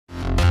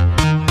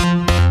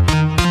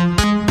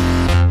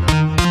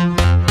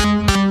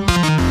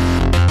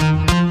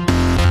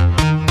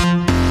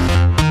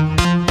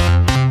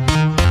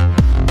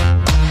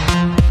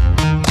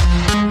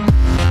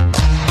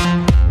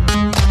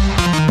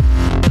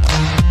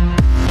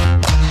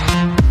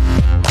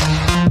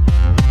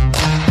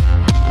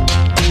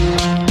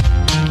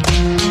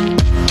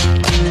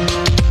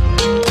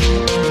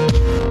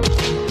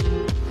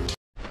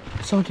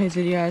today's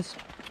video, guys.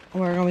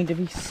 We're going to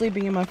be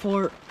sleeping in my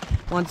fort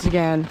once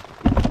again,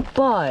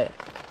 but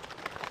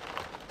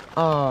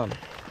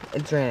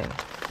it's raining.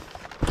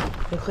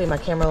 Let me clean my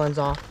camera lens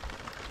off.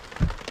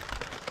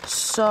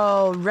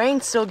 So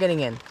rain's still getting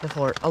in the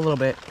fort a little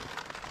bit,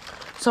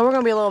 so we're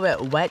gonna be a little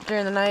bit wet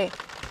during the night.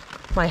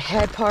 My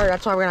head part,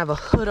 that's why we're gonna have a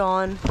hood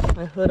on.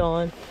 My hood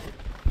on.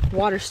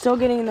 Water's still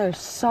getting in there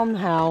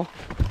somehow,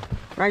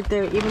 right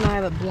there, even though I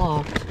have it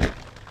blocked.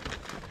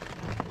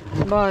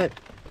 But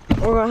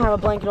we're gonna have a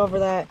blanket over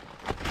that.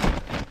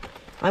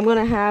 I'm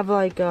gonna have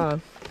like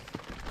hoods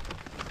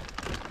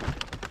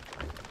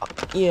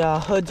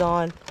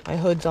on. My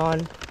hood's on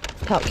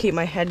to help keep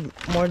my head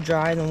more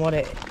dry than what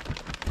it,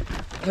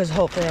 because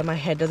hopefully my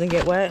head doesn't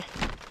get wet,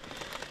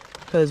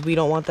 because we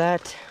don't want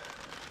that.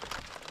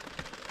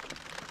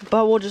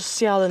 But we'll just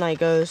see how the night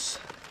goes,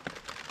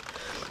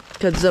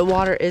 because the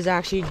water is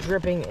actually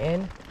dripping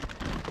in.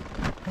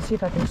 Let's see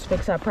if I can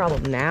fix that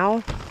problem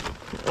now,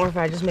 or if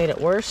I just made it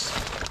worse,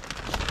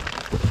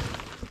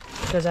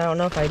 because I don't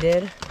know if I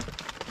did.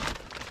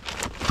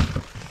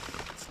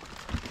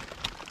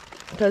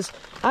 Because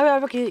I'll be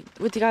back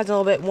with you guys in a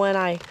little bit when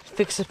I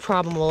fix the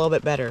problem a little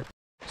bit better.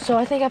 So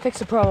I think I fixed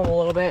the problem a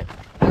little bit.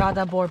 I got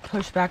that board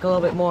pushed back a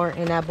little bit more,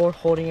 and that board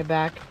holding it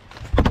back.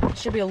 It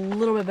should be a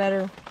little bit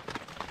better.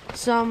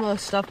 Some of the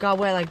stuff got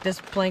wet, like this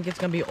blanket's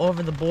gonna be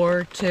over the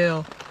board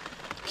to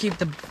keep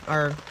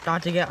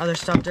not to get other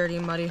stuff dirty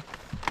and muddy.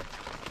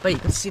 But you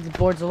can see the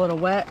board's a little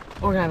wet.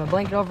 We're gonna have a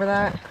blanket over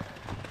that.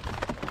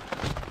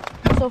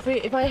 So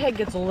if my head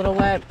gets a little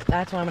wet,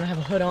 that's why I'm gonna have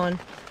a hood on.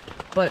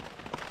 But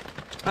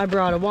I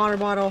brought a water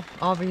bottle,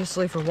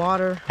 obviously, for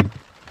water.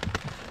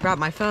 Brought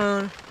my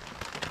phone,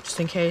 just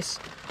in case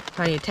if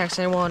I need to text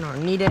anyone or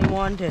need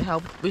anyone to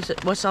help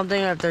with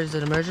something if there's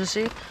an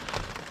emergency.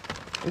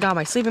 Got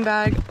my sleeping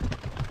bag,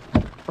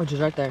 which is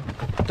right there.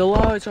 The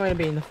low is going to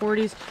be in the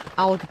 40s.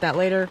 I'll look at that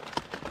later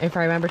if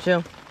I remember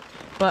to.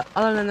 But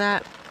other than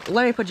that,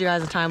 let me put you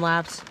guys a time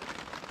lapse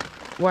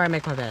where I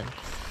make my bed.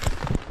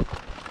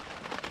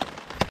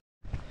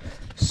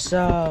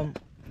 So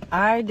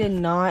I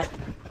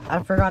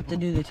forgot to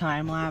do the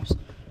time lapse,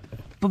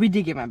 but we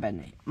did get my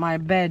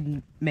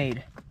bed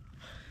made.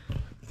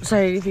 So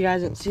if you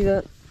guys didn't see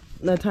the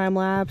time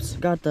lapse,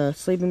 got the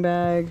sleeping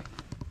bag,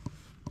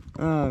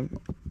 the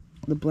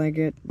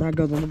blanket that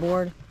goes on the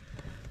board.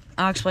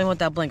 I'll explain what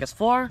that blanket's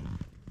for.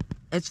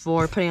 It's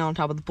for putting it on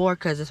top of the board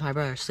because it's my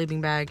brother's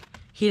sleeping bag.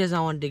 He doesn't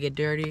want it to get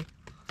dirty.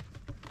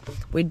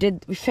 We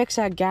fixed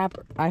that gap.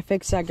 I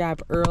fixed that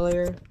gap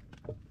earlier.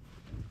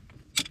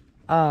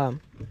 The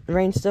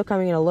rain's still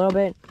coming in a little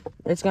bit.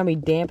 It's gonna be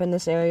damp in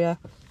this area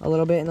a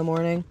little bit in the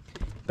morning,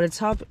 but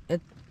it's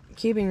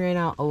keeping rain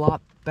out a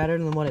lot better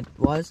than what it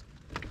was.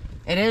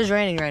 It is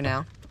raining right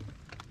now.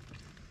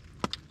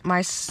 On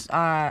a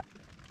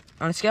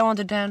scale of 1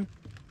 to 10,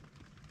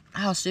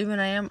 how stupid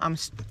I am, I'm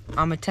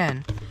a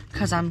 10,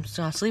 because I'm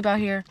gonna sleep out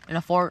here in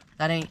a fort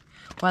that ain't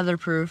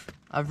weatherproof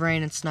of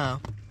rain and snow,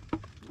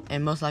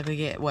 and most likely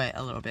get wet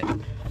a little bit.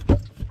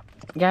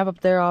 Gap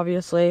up there,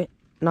 obviously,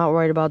 not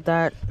worried about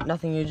that.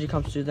 Nothing usually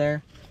comes through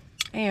there.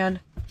 And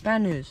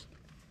bad news,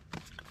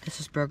 this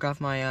just broke off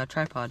my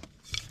tripod.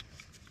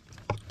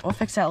 We'll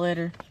fix that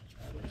later.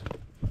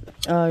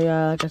 Oh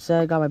yeah, like I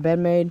said, got my bed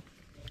made.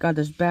 Got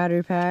this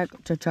battery pack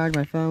to charge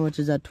my phone, which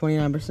is at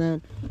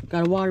 29%.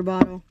 Got a water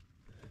bottle.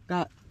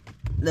 Got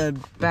the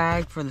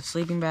bag for the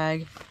sleeping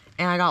bag.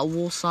 And I got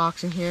wool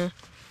socks in here.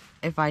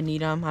 If I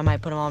need them, I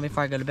might put them on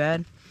before I go to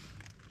bed.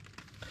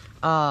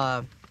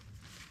 I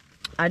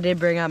did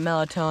bring out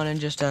melatonin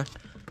just to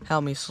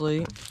help me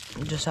sleep.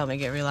 Just help me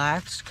get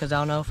relaxed, because I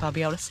don't know if I'll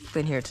be able to sleep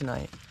in here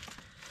tonight.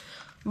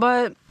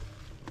 But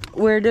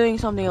we're doing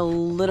something a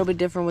little bit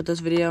different with this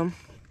video.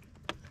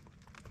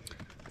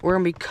 We're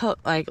gonna be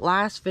like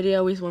last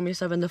video when we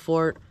slept in the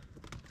fort,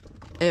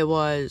 it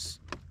was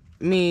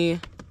me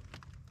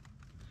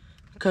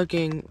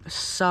cooking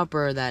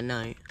supper that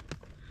night.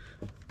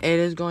 It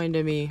is going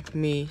to be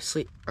me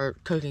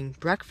cooking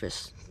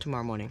breakfast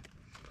tomorrow morning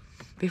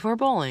before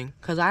bowling,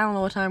 because I don't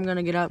know what time I'm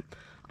gonna get up.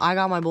 I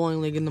got my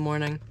bowling league in the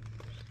morning.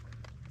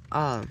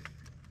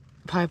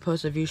 Probably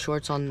post a few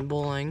shorts on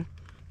bowling,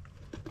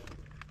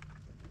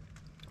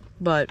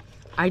 but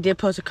I did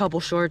post a couple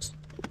shorts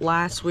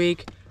last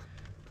week.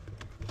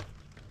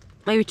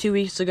 Maybe 2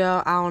 weeks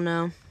ago, I don't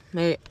know,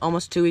 maybe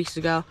almost 2 weeks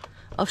ago,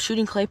 of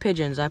shooting clay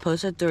pigeons. I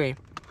posted 3.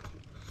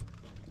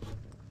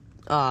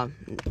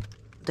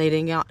 They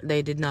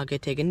did not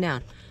get taken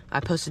down. I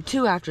posted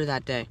 2 after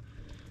that day.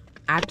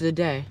 After the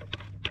day,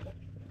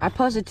 I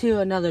posted 2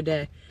 another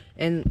day,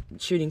 and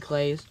shooting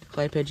clay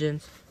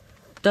pigeons,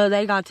 though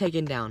they got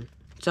taken down.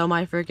 So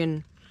my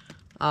freaking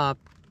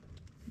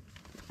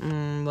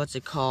what's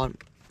it called?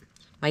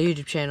 My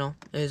YouTube channel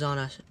is on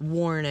a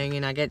warning,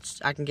 and I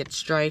can get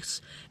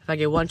strikes. If I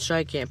get 1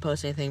 strike, can't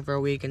post anything for a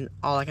week and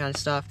all that kind of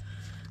stuff.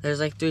 There's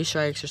like 3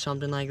 strikes or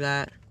something like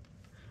that.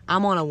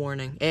 I'm on a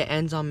warning. It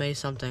ends on May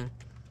something.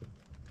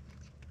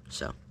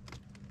 So,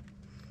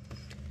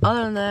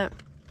 other than that,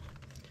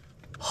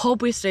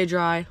 hope we stay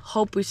dry.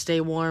 Hope we stay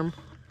warm.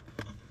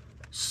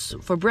 So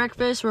for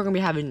breakfast, we're going to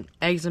be having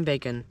eggs and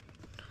bacon.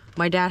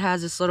 My dad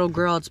has this little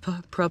grill. It's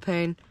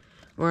propane.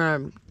 We're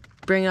going to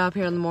bring it up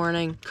here in the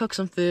morning, cook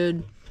some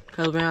food,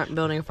 because we're not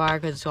building a fire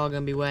because it's all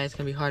going to be wet. It's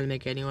going to be hard to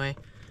make anyway.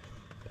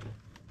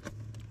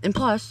 And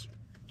plus,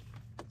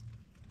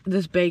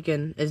 this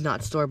bacon is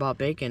not store-bought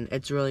bacon.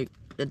 It's really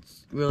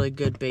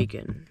good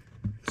bacon.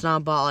 It's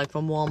not bought like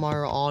from Walmart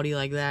or Aldi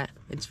like that.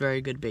 It's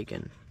very good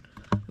bacon.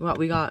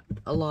 We got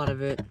a lot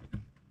of it.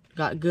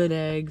 Got good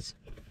eggs.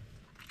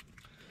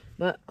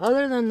 But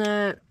other than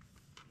that,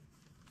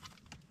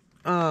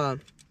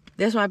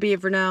 this might be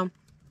it for now.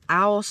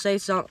 I'll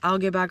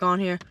get back on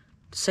here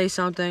to say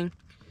something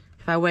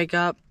if I wake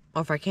up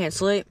or if I can't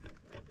sleep.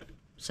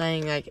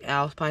 Saying like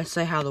I'll probably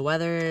say how the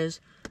weather is,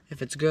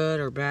 if it's good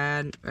or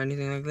bad or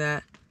anything like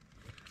that.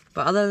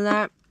 But other than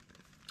that,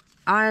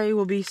 I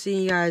will be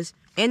seeing you guys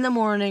in the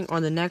morning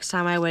or the next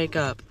time I wake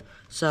up.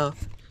 So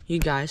you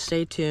guys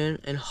stay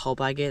tuned and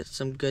hope I get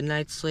some good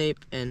night's sleep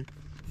and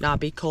not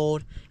be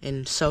cold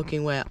and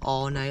soaking wet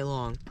all night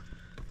long.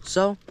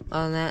 So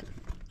other than that,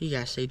 you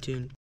guys stay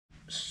tuned.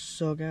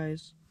 So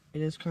guys,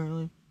 it is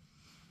currently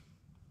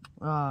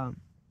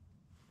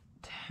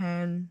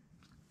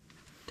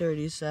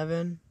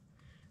 10:37,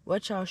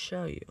 which I'll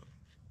show you.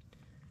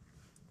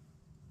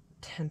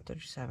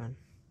 10:37.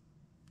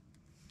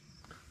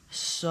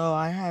 So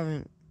I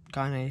haven't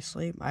gotten any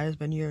sleep. I just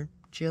been here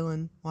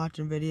chilling,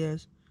 watching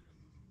videos.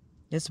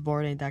 This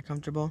board ain't that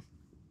comfortable.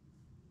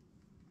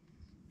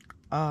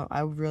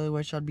 I really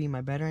wish I'd be in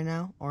my bed right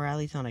now, or at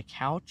least on a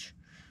couch,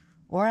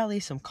 or at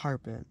least some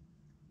carpet.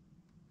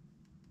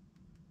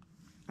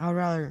 I would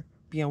rather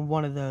be on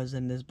one of those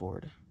than this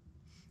board.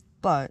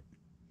 But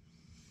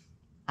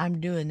I'm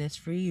doing this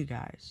for you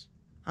guys.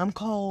 I'm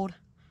cold.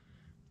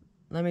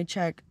 Let me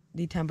check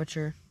the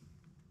temperature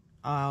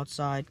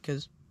outside,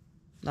 because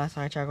last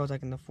time I checked it was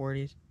like in the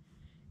 40s.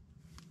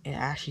 It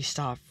actually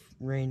stopped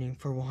raining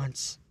for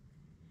once.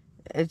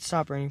 It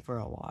stopped raining for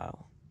a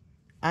while.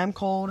 I'm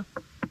cold.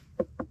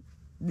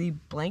 The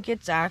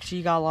blankets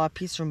actually got a lot of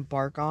pieces from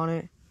bark on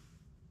it.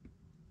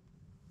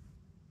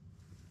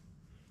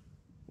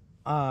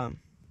 I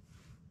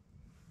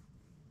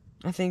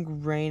think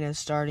rain is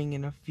starting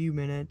in a few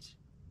minutes.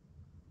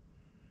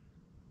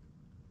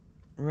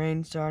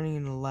 Rain starting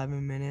in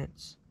 11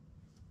 minutes.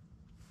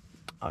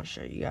 I'll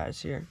show you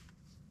guys here.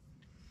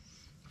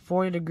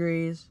 40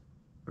 degrees.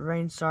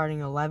 Rain starting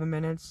 11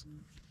 minutes.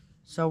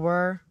 So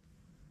we're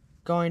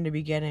going to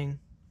be getting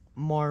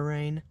more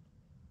rain.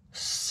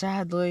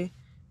 Sadly,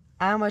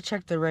 I'm gonna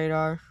check the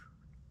radar.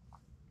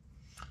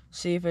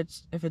 See if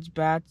it's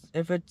bad.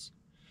 If it's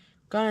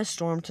gonna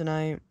storm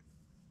tonight.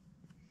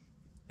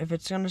 If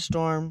it's gonna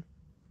storm,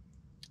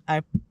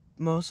 I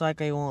most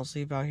likely won't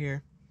sleep out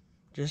here.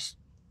 Just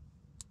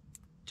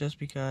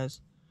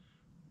because.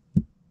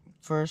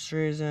 First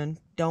reason,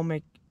 don't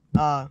make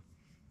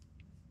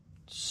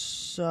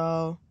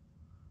so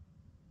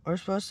we're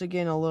supposed to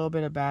get in a little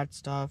bit of bad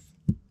stuff.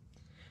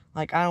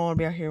 Like, I don't want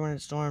to be out here when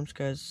it storms,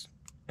 because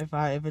if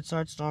it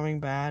starts storming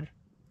bad,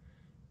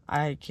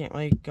 I can't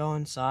really go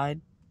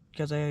inside,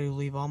 because I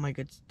leave all my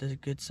the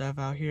good stuff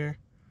out here.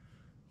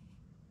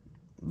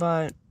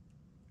 But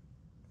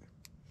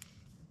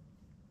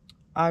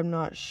I'm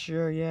not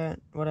sure yet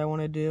what I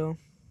want to do.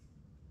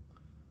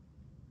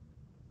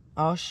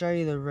 I'll show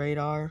you the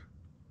radar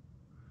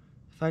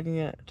if I can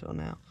get it till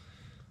now.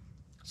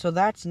 So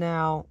that's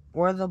now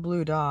where the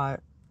blue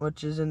dot,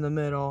 which is in the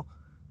middle,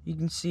 you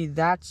can see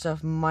that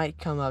stuff might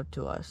come up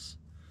to us.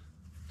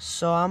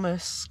 So I'm gonna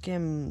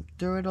skim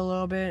through it a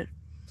little bit,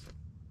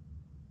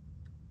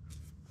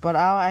 but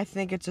I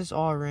think it's just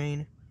all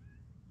rain.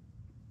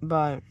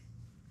 But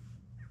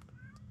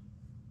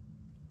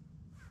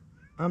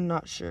I'm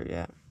not sure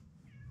yet.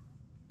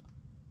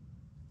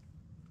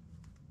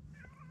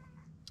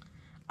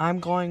 I'm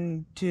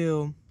going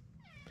to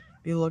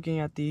be looking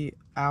at the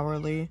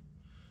hourly.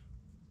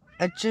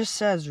 It just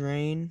says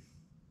rain.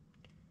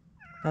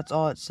 That's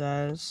all it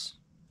says.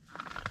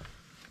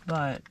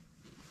 But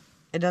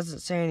it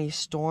doesn't say any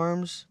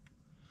storms.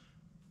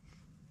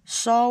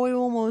 So we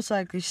will most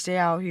likely stay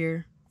out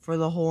here for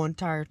the whole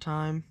entire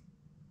time.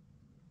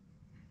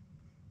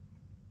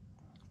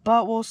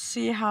 But we'll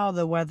see how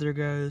the weather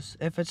goes.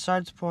 If it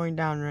starts pouring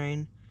down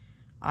rain,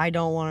 I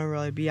don't want to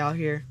really be out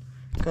here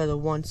because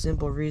of one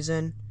simple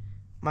reason.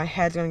 My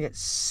head's going to get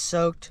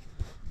soaked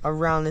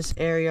around this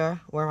area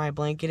where my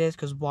blanket is,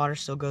 because water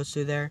still goes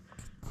through there.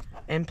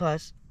 And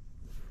plus,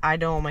 I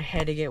don't want my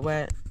head to get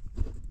wet,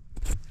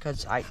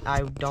 because I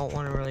don't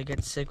want to really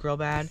get sick real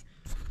bad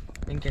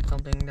and get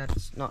something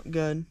that's not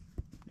good,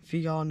 if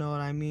you all know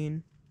what I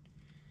mean.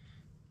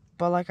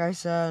 But like I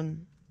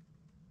said,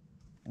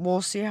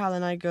 we'll see how the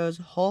night goes.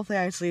 Hopefully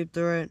I sleep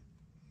through it.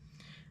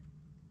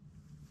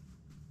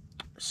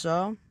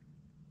 So,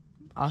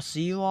 I'll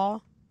see you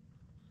all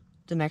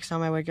the next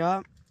time I wake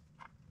up,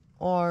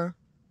 or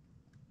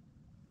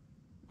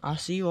I'll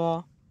see you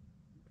all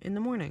in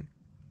the morning.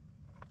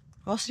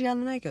 I'll see how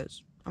the night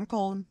goes. I'm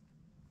cold.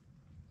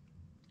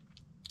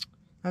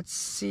 Let's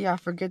see, I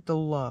forget the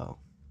low.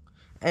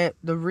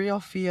 The real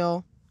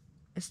feel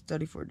it's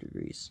 34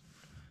 degrees.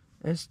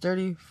 It's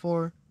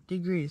 34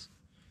 degrees.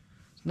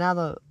 Now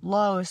the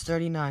low is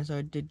 39, so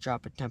it did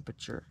drop a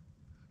temperature.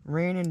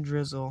 Rain and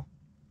drizzle.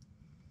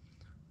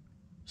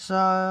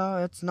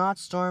 So it's not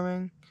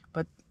storming,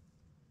 but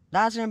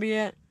that's gonna be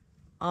it.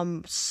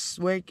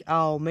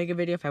 I'll make a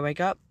video if I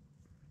wake up,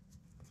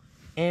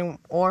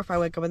 or if I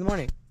wake up in the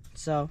morning.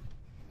 So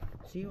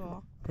see you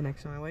all the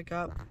next time I wake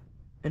up,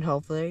 and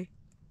hopefully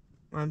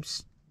I'm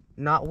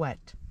not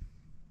wet.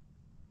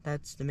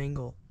 That's the main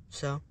goal.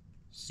 So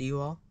see you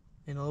all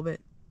in a little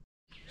bit.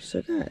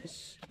 So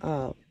guys,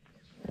 I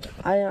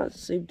don't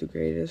sleep the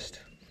greatest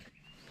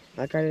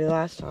like I did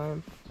last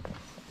time.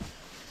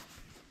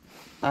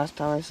 Last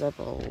time I slept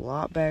a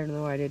lot better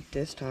than what I did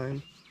this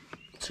time.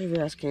 So you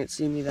guys can't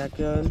see me that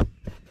good.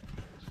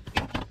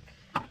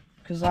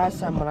 Because last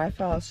time when I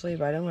fell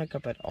asleep, I didn't wake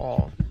up at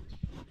all.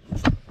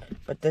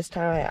 But this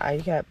time I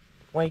kept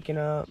waking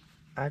up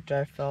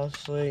after I fell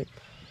asleep.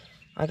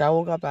 Like I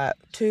woke up at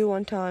 2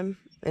 one time,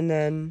 and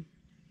then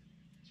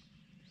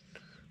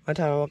one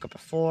time I woke up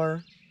at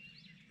 4.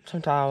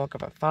 Sometimes I woke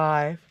up at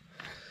 5.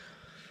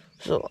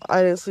 So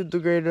I didn't sleep the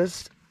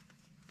greatest.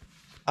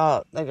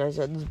 Like I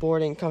said, this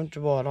board ain't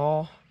comfortable at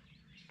all.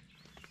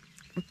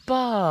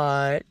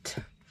 But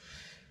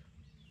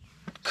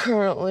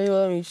currently,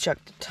 let me check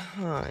the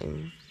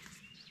time.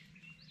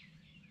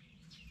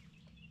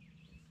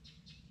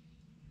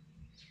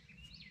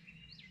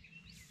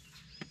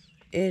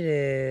 It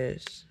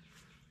is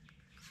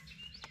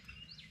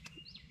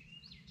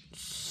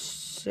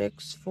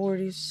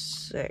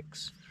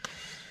 6:46.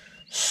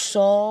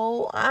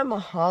 So I'm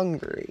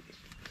hungry.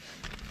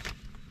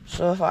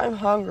 So if I'm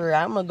hungry,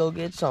 I'm gonna go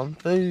get some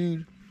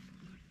food.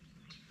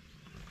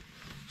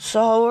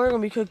 So we're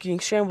gonna be cooking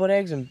scrambled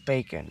eggs and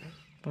bacon.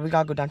 But we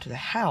gotta go down to the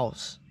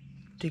house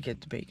to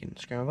get the bacon and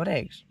scrambled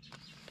eggs.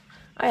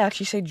 I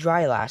actually stayed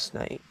dry last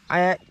night.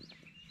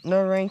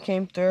 No rain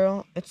came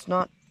through. It's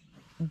not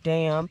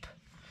damp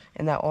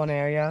in that one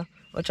area,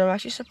 which I'm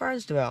actually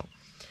surprised about.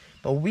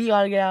 But we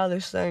gotta get out of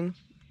this thing,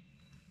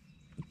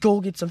 go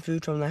get some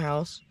food from the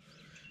house,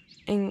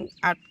 and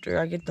after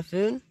I get the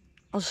food,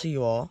 I'll see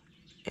you all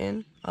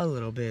in a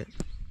little bit.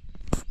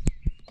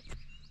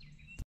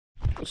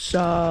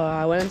 So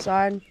I went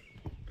inside,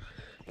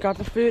 got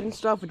the food and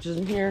stuff, which is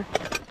in here.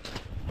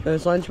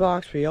 This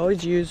lunchbox we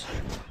always use.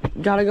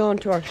 Gotta go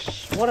into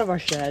one of our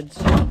sheds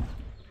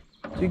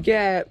to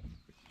get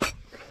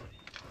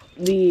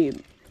the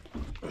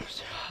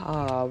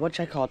what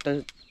should I call it?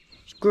 The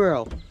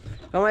grill.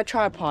 Oh, my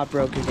tripod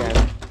broke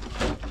again.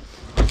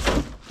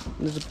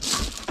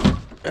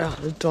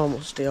 The door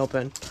will stay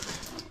open.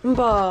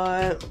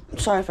 But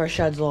sorry if our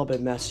shed's a little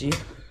bit messy.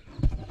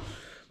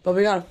 But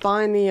we gotta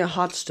find the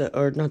hot stove,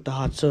 or not the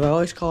hot stove. I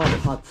always call it a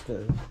hot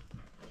stove.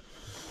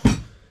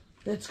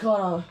 It's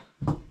called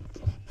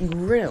a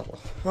grill.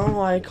 I don't know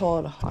why I call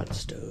it a hot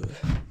stove.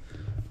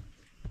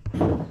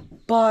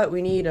 But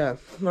we need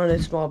one of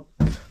these small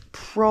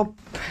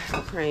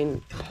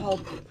propane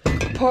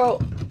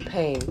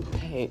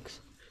tanks.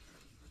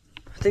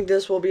 I think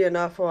this will be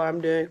enough for what I'm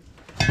doing.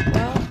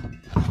 Well,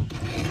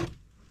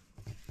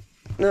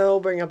 no, we'll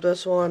bring up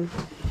this one.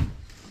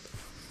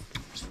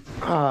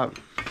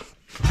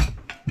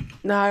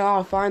 Now I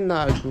gotta find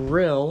the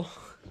grill,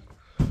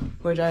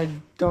 which I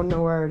don't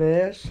know where it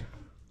is.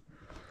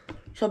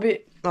 So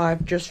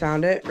I've just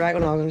found it. Right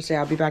when I was gonna say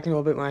I'll be back in a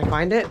little bit when I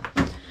find it.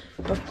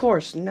 Of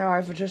course, now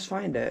I've just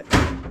find it.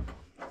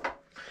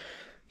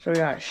 So we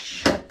gotta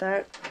shut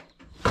that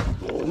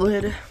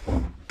lid.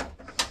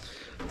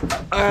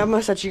 I'm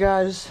gonna set you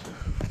guys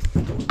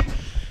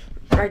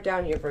right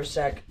down here for a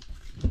sec.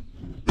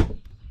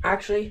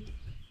 Actually,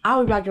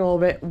 I'll be back in a little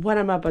bit when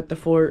I'm up at the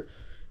fort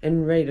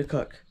and ready to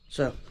cook.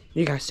 So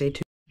you guys stay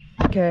tuned.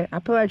 Okay, I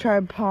put my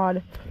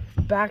tripod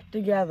back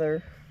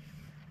together.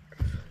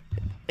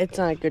 It's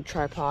not a good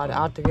tripod.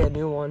 I'll have to get a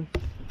new one,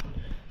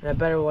 and a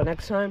better one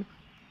next time.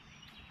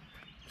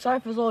 Sorry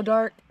if it's a little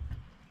dark.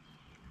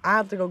 I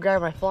have to go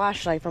grab my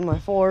flashlight from my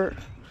fort,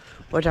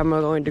 which I'm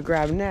going to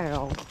grab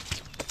now.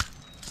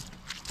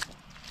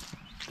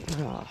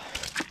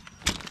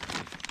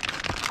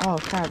 Oh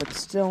crap, it's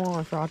still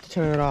on. I forgot to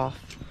turn it off.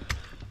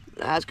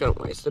 That's gonna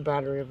waste the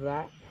battery of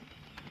that.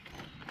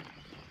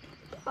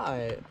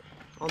 But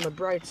on the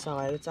bright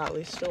side, it's at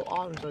least still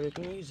on so you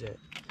can use it.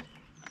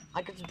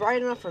 Like, it's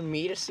bright enough for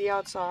me to see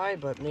outside,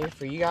 but maybe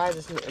for you guys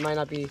it might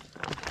not be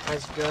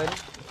as good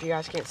if you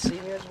guys can't see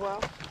me as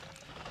well.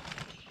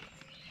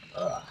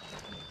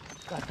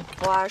 Got the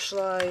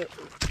flashlight,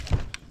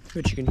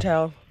 which you can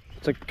tell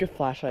it's a good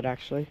flashlight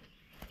actually.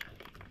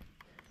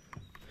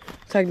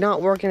 It's like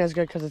not working as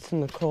good because it's in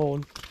the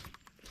cold.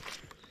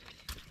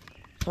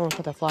 So I'm gonna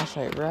put the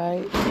flashlight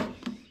right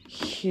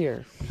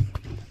here.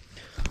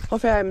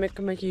 Hopefully I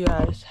can make you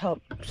guys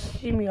help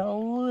see me a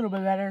little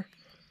bit better.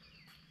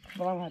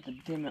 But I'm gonna have to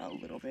dim it a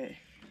little bit.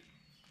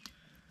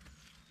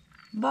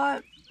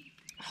 But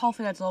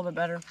hopefully that's a little bit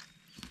better.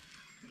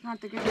 I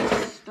have to get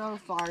this stove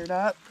fired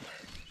up.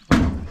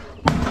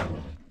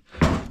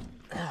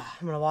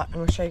 I'm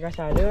gonna show you guys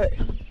how to do it.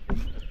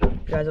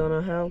 You guys don't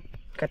know how?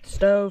 got the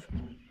stove.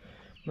 I'm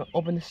gonna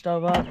open the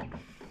stove up.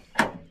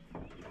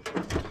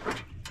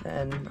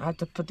 And I have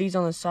to put these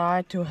on the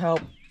side to help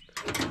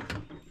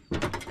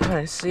kind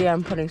of see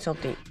I'm putting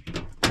something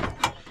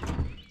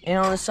in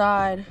on the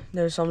side.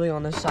 There's something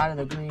on the side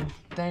of the green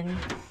thing.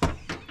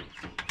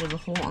 There's a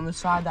hole on the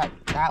side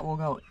that will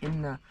go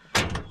in the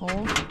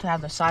hole to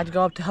have the sides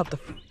go up to help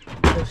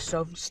the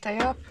stove stay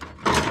up.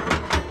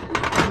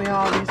 And we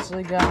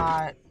obviously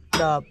got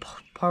the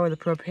part where the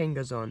propane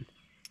goes on.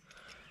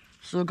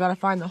 So we gotta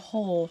find the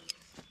hole,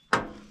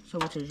 so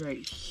which is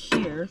right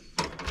here.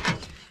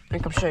 I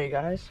can show you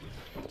guys.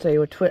 So you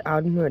would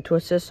I'm gonna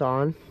twist this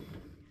on,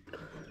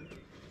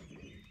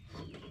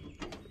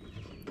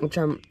 which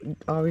I'm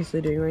obviously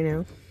doing right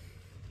now.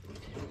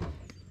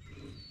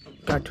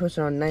 Gotta twist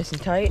it on nice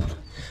and tight.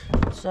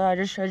 So I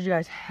just showed you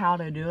guys how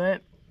to do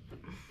it.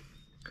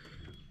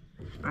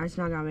 I just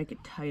now gotta make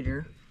it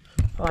tighter.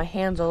 Well, my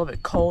hand's a little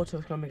bit cold, so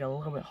it's gonna make it a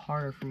little bit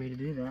harder for me to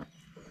do that.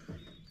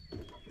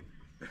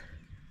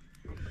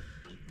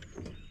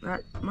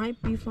 That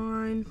might be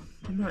fine.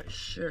 I'm not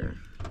sure.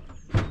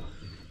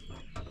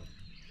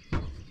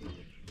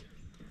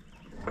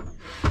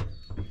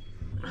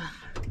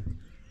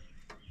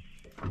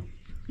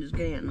 Just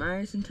getting it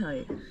nice and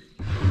tight.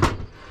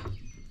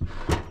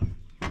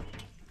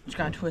 Just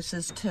gotta twist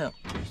this too.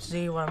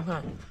 See what I'm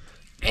doing?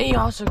 And you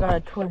also gotta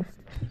twist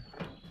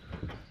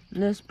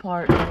this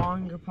part, the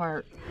longer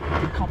part,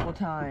 a couple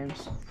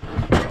times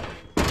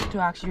to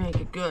actually make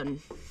it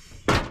good.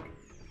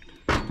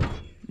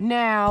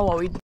 Now what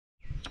we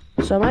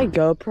so my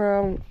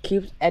GoPro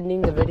keeps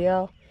ending the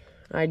video.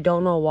 I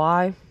don't know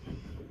why.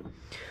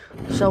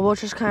 So we'll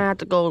just kind of have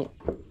to go,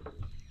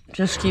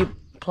 just keep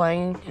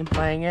playing and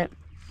playing it.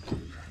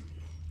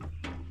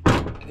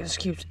 It just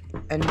keeps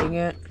ending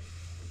it.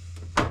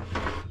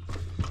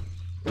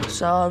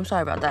 So I'm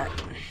sorry about that.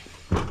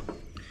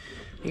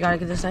 You gotta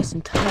get this nice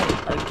and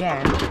tight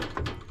again.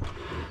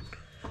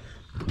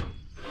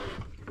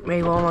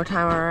 Maybe one more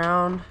time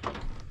around.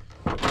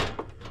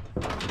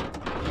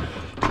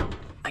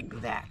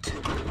 Like that.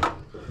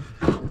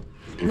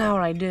 Now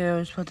what I do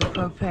is put the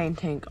propane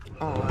tank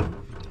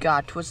on.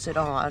 Gotta twist it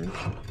on,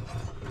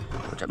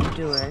 which I'm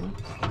doing.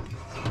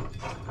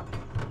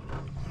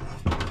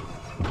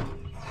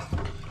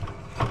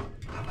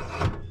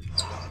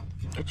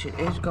 It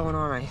is going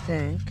on, I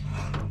think.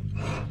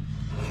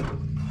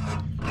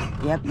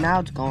 Yep,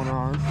 now it's going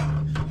on.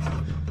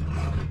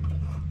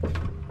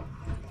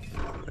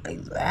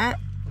 Like that.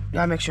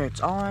 Gotta make sure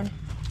it's on.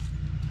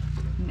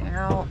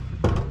 Now,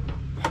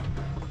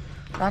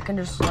 I can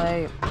just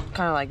lay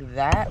kind of like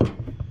that.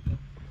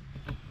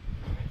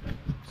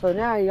 So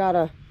now you got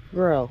a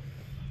grill.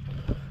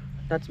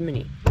 That's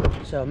mini.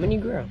 So, mini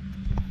grill.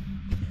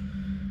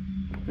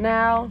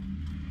 Now,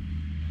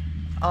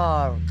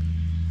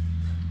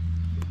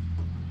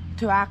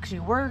 to actually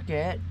work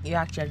it, you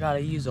actually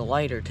gotta use a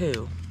lighter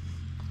too.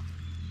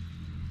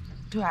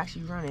 To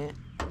actually run it,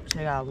 so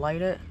you gotta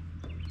light it.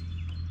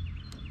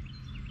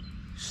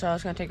 So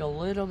it's gonna take a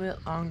little bit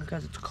longer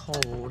because it's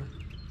cold.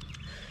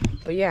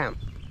 But yeah,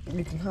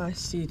 you can kind of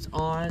see it's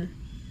on.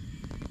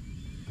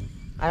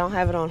 I don't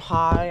have it on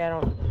high. I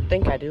don't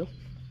think I do.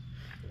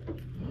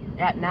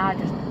 Yeah, now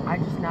I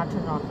just now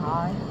turned it on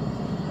high.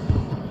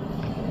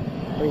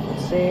 So you can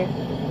see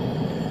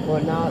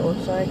what now it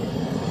looks like.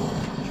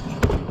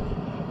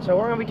 So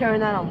we're gonna be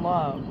turning that on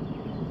low,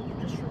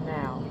 just for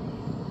now.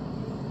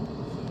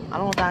 I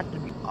don't want that to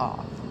be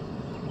off.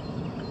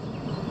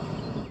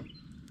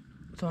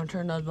 So I'm gonna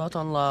turn those both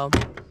on low.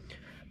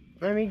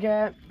 Let me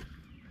get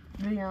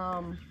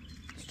the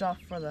stuff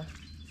for the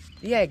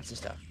eggs and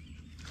stuff.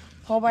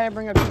 Hope I didn't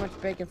bring up too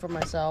much bacon for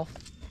myself,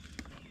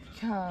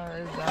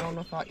 because I don't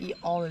know if I'll eat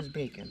all this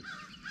bacon.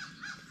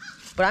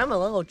 But I'm a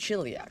little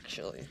chilly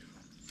actually.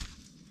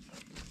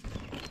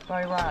 So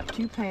I brought out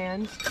 2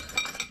 pans.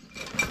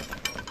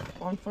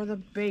 One for the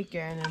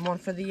bacon and one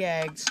for the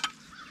eggs.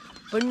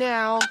 But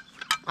now,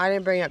 I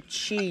didn't bring up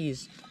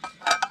cheese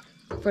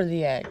for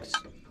the eggs.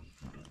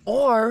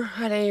 Or,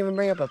 I didn't even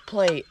bring up a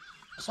plate.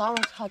 So I'm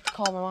gonna have to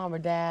call my mom or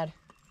dad.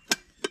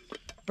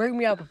 Bring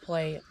me up a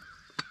plate.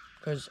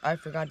 Because I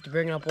forgot to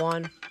bring up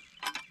one.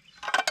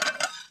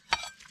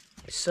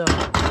 So,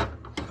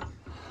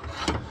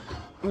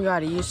 we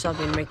gotta use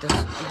something to make this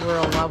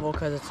grill level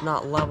because it's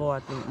not level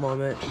at the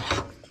moment.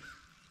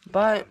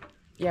 But,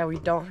 yeah, we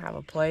don't have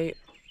a plate.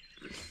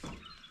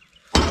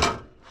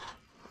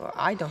 Well,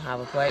 I don't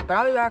have a plate, but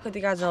I'll be back with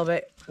you guys in a little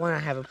bit when I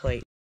have a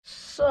plate.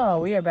 So,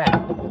 we are back.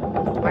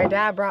 My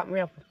dad brought me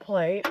up a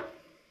plate.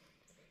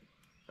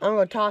 I'm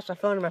going to toss my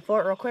phone in my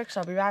fork real quick,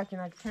 so I'll be back in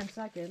like 10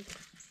 seconds.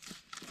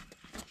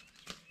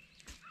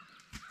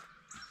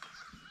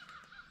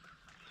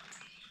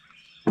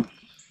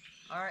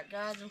 Alright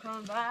guys, I'm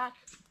coming back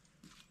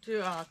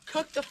to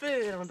cook the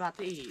food I'm about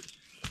to eat.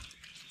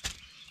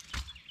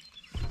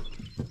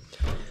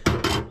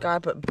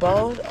 Gotta put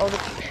both of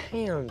the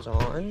pans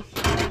on.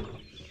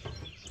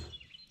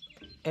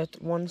 If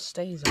one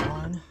stays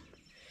on,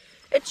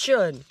 it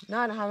should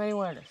not have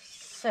anywhere to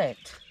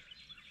sit,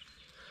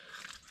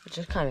 which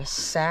is kind of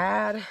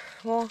sad.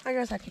 well, I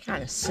guess I can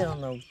kind of sit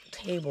on the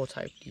table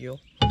type deal.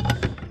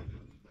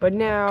 But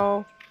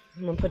now,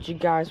 I'm gonna put you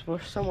guys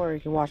somewhere you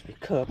can watch me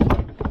cook.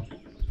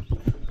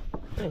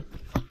 Hey,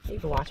 you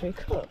can watch me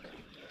cook.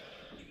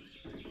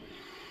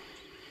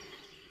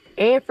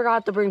 And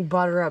forgot to bring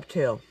butter up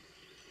too.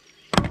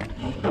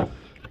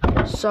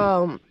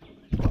 So,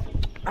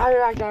 I'll be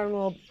back down a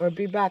little, or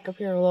be back up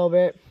here in a little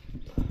bit,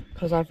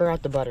 because I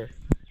forgot the butter.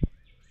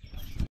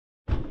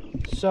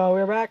 So,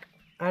 we're back.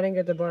 I didn't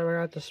get the butter,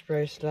 I got the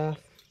spray stuff,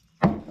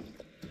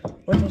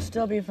 which will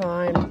still be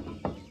fine.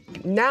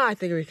 Now I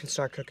think we can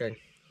start cooking.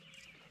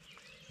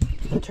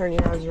 So turn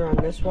your eyes around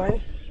this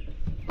way.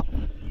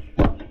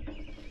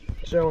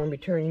 So I'm gonna be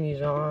turning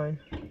these on.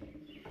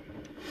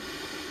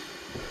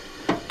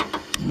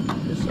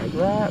 Just like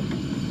that.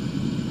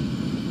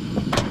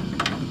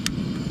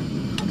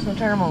 Just gonna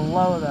turn them on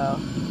low though.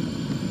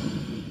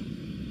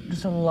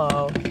 Just on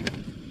low.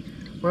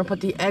 We're gonna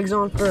put the eggs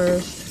on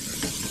first.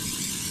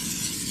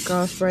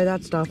 Gotta spray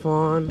that stuff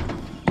on.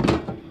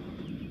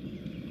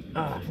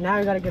 Now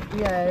we gotta get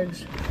the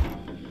eggs,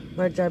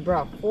 which I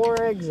brought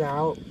 4 eggs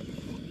out.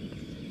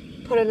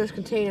 Put it in this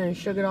container and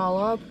shook it all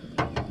up.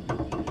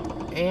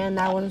 And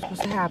that wasn't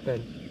supposed to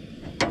happen.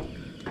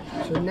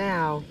 So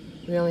now,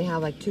 we only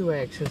have like 2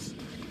 eggs, because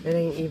it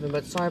ain't even.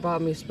 But sorry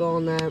about me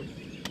spilling that.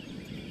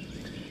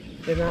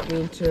 Did not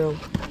mean to.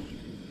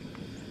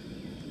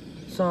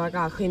 So I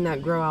gotta clean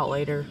that grill out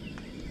later.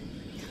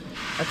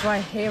 That's what I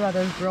hate about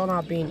this grill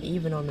not being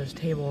even on this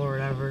table or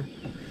whatever.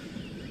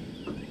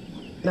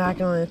 Now I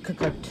can only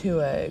cook like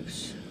 2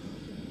 eggs.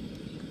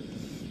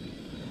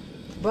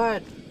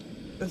 But,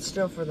 it's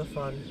still for the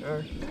fun.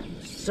 Or,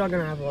 still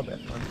gonna have a little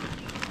bit of fun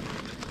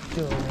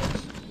doing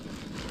this.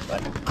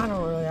 But, I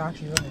don't really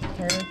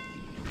care.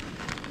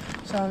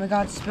 So, we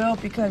got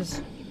spilled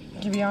because,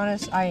 to be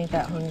honest, I ain't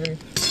that hungry.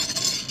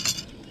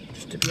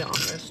 Just to be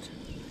honest.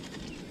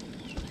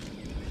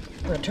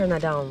 I'm gonna turn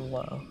that down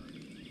low.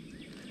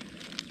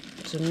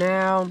 So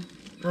now,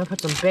 I'm gonna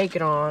put some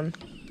bacon on.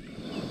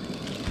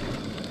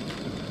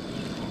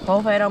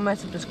 Hopefully I don't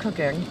mess up this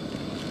cooking.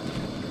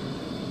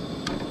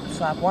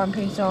 Slap 1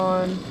 piece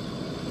on.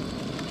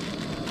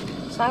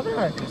 Slap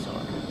another piece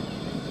on.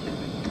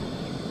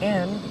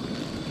 And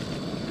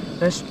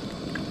this,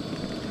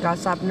 gotta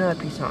slap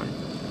another piece on.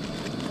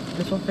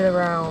 This will fit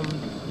around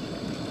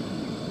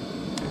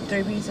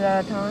 3 pieces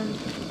at a time. I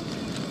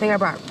think I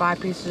brought 5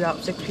 pieces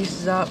up, 6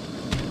 pieces up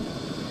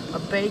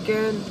of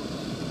bacon.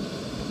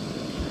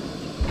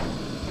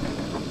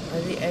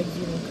 Are the eggs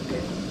even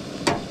cooking?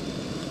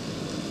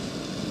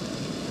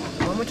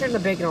 I'm gonna turn the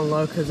bacon on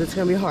low because it's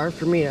gonna be hard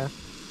for me to,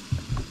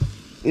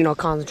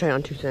 concentrate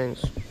on 2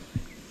 things.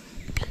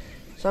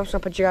 So I'm just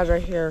gonna put you guys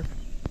right here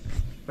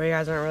where you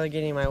guys aren't really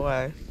getting in my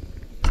way.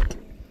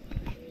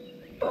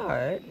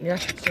 But, yeah,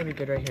 it should still be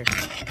good right here.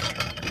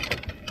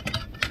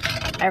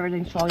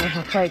 Everything's falling off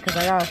my plate because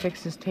I gotta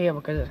fix this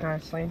table because it's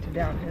kind of slanted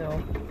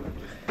downhill.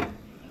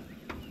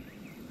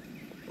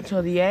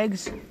 So the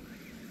eggs,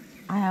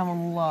 I have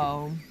them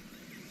low.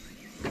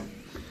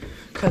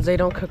 Because they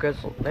don't cook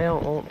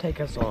won't take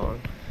as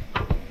long.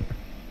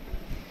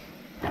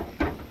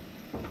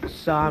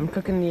 So I'm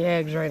cooking the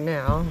eggs right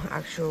now.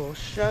 Actually, I'll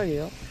show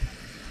you.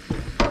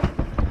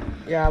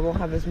 Yeah, I won't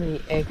have as many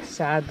eggs,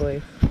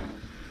 sadly.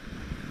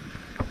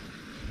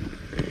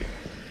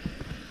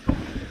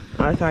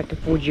 I thought I could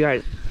fold you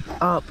guys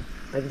up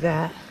like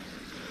that.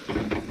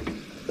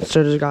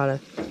 So just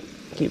gotta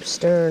keep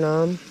stirring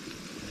them.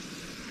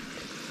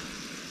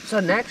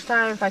 So next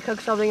time if I cook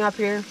something up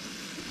here,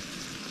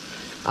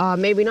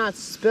 maybe not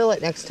spill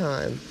it next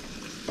time.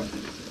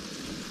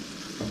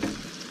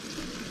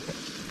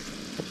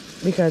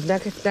 Because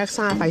next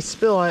time if I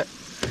spill it,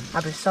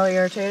 I'll be so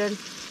irritated.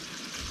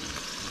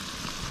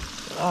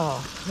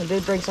 Oh, I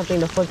did bring something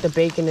to flip the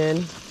bacon in.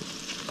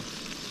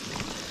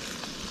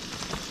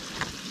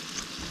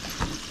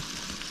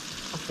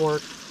 A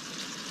fork.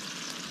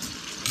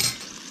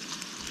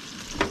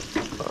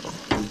 Oh.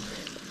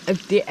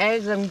 If the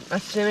eggs, I'm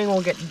assuming,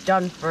 will get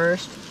done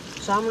first.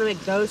 So I'm gonna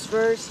make those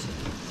first.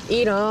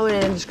 Eat them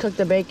and then just cook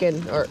the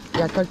bacon, cook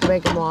the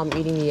bacon while I'm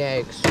eating the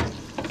eggs.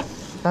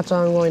 That's what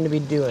I'm going to be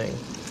doing.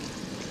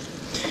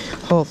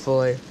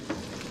 Hopefully.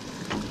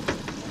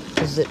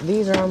 Because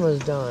these are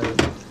almost done.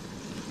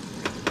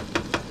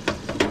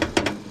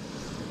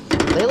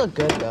 They look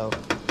good though.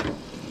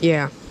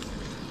 Yeah.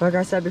 Like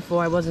I said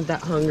before, I wasn't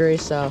that hungry,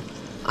 so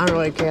I don't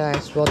really care that I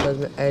spilled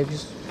those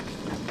eggs.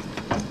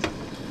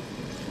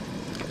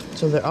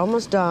 So they're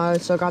almost done.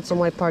 Still got some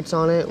white parts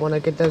on it. Want to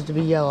get those to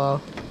be yellow.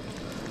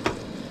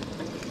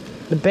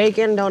 The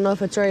bacon, don't know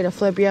if it's ready to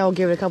flip yet. I'll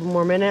give it a couple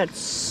more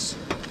minutes.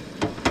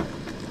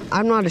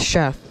 I'm not a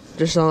chef,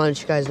 just to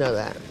let you guys know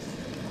that.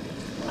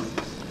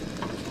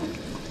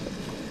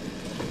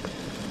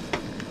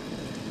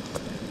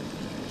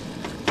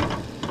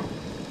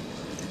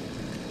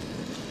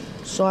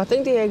 So I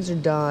think the eggs are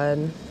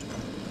done.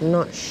 I'm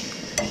not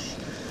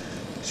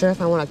sure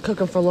if I want to cook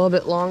them for a little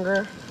bit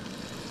longer.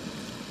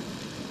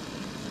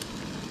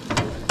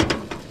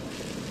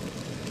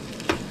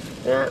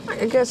 Yeah,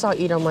 I guess I'll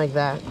eat them like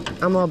that.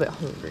 I'm a little bit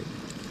hungry.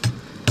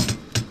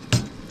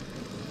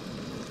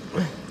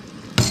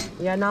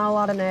 Yeah, not a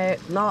lot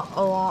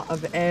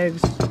of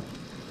eggs,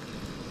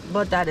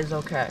 but that is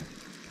okay.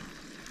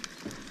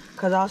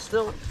 Cause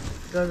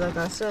like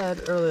I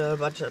said earlier,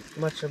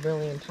 a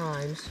billion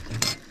times,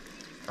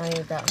 I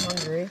ain't that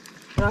hungry.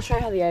 And I'll show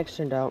you how the eggs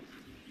turned out.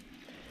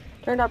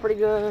 Turned out pretty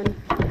good.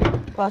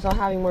 Plus, I'm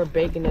having more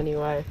bacon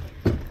anyway.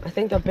 I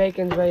think the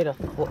bacon's ready to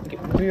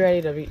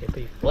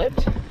be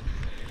flipped.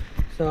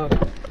 So,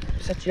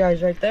 set you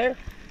guys right there.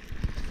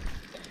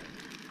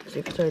 See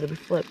if it's ready to be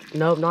flipped.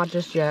 Nope, not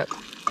just yet.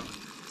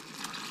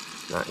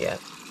 Not yet.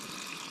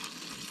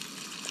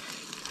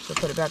 So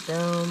put it back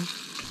down.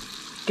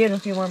 Give it a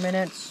few more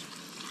minutes.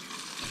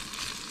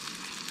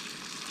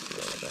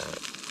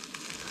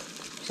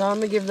 So I'm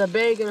gonna give the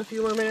bacon a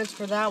few more minutes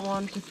for that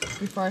one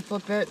before I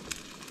flip it.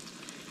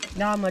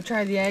 Now I'm gonna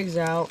try the eggs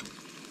out.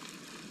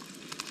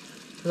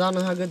 Cause I don't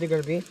know how good they're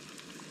gonna be.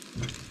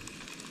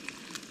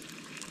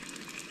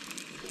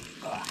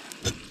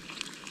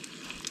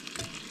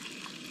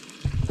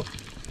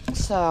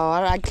 So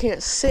I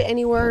can't sit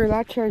anywhere.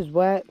 That chair's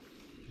wet.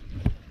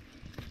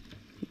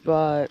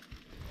 But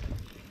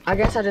I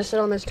guess I just sit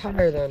on this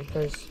tire then,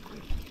 because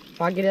if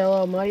I get it a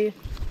little muddy,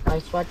 my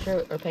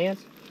sweatshirt or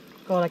pants,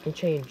 go and I can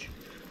change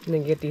and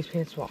then get these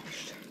pants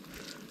washed.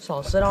 So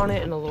I'll sit on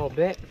it in a little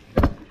bit.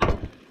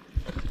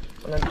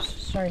 And I'm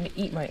starting to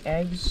eat my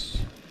eggs.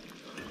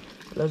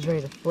 Are those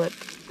ready to flip?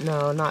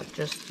 No, not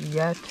just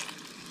yet.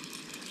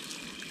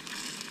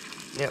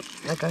 Yep,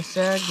 like I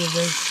said, give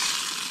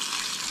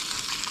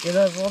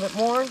those a little bit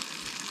more.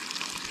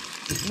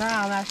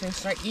 Now I'm actually gonna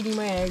start eating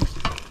my eggs.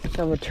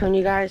 So I'm gonna turn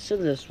you guys to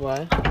this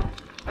way.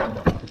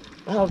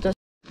 I hope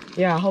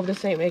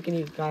this ain't making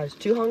you guys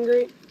too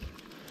hungry.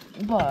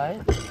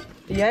 But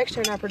the eggs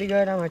turned out pretty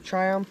good. I'm gonna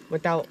try them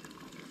without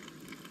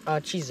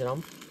cheese in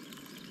them.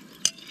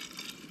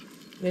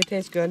 They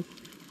taste good.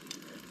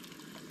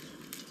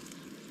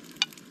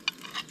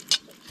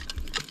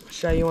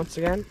 Show you once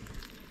again.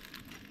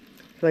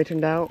 So they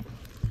turned out.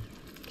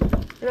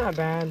 They're not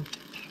bad.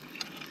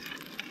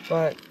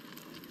 But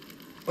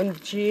when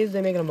cheese,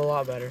 they make them a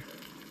lot better.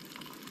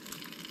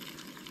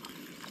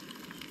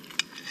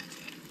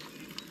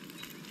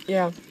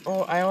 Yeah,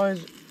 I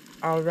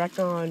would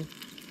recommend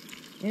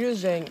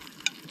using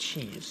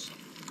cheese.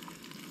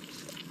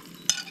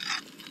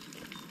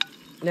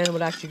 Then it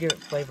would actually give it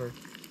flavor.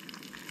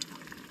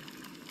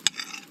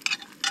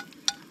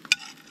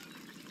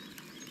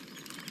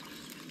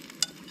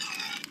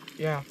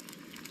 Yeah.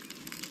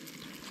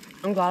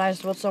 I'm glad I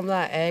spilled some of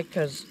that egg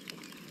because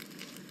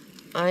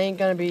I'm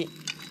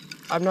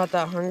not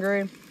that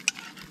hungry.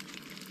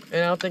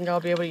 And I don't think I'll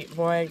be able to eat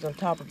 4 eggs on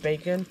top of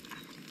bacon.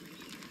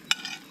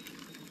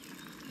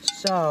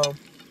 So,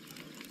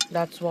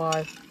 that's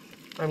why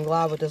I'm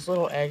glad with this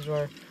little eggs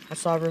where I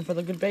saw room for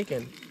the good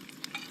bacon.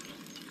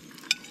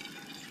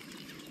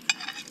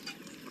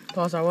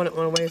 Plus, I wouldn't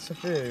want to waste the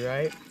food,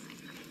 right?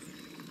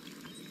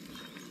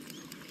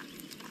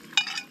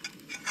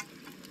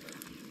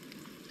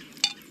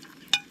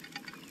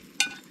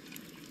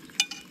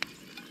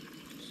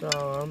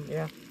 So,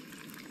 yeah.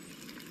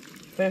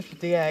 Finished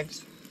with the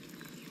eggs.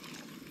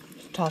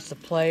 Just toss the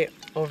plate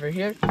over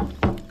here,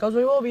 because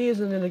we will be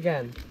using it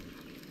again.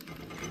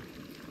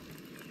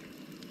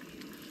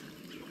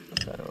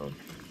 So,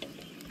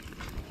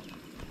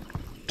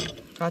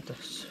 got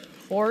this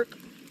fork.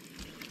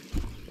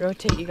 Gonna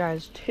take you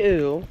guys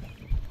to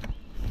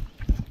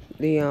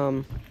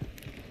the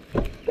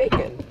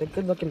bacon, the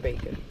good looking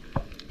bacon.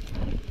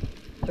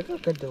 Look how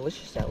good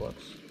delicious that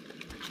looks.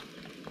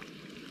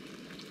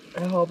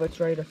 I hope it's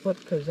ready to flip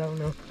because I don't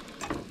know.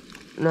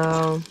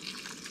 No,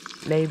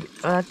 maybe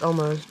that's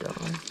almost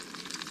done.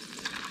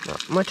 No,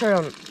 I'm gonna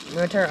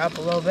turn it up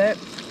a little bit.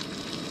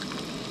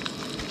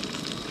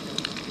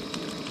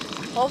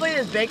 Hopefully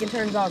this bacon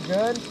turns out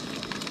good.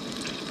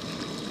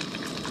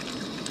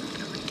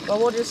 But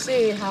we'll just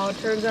see how it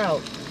turns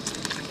out.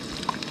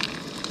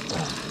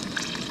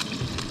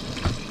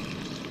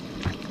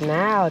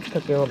 Now it's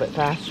cooking a little bit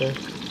faster.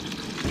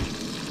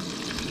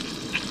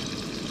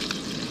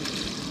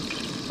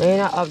 Maybe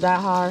not up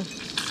that high.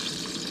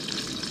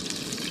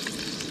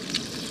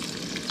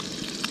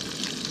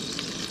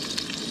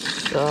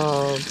 So,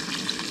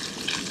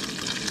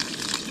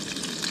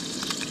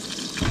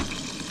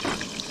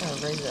 I'll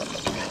raise it up a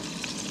bit.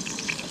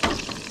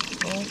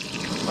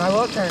 I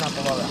will turn it up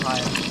a little bit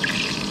higher.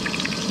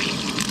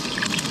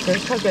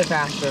 Just cook it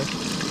faster.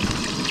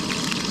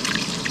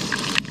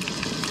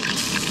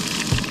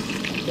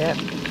 Yep,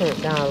 turn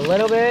it down a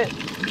little bit.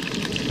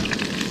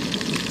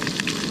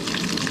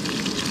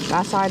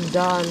 That side's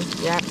done.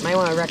 Yep, might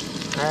want to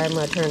I'm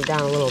gonna turn it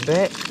down a little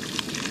bit.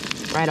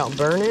 Right, don't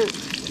burn it.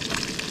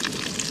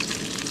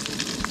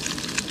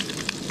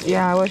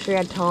 Yeah, I wish we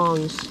had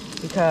tongs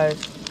because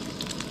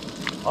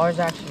ours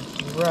actually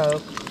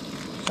broke.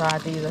 So I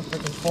have to use a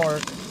freaking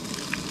fork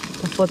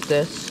to flip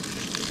this.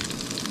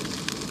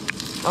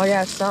 Oh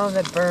yeah, some of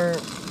it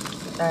burnt.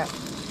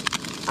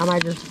 I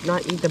might just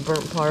not eat the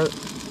burnt part.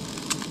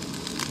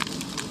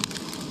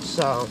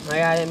 So,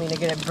 I didn't mean to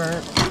get it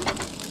burnt.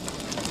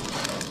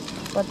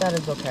 But that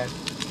is okay.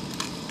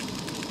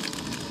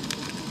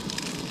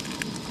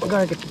 I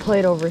gotta get the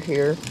plate over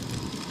here.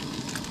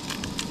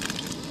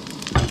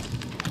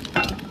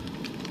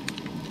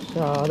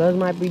 So, those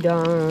might be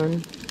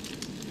done.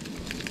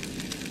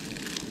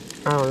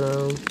 I don't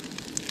know.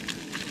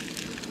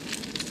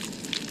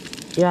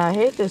 Yeah, I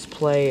hate this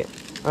plate.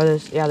 Or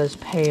this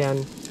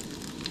pan.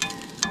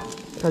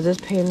 Because this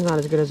pan's not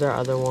as good as our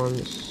other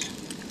ones.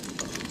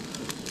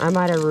 I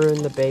might have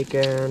ruined the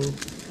bacon.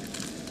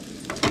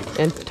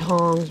 And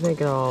tongs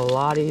make it a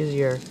lot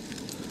easier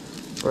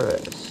for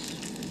this.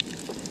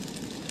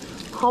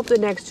 Hope the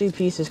next two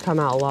pieces come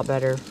out a lot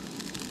better.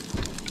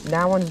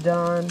 That one's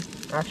done.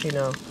 Actually,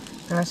 no.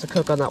 It has to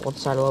cook on that one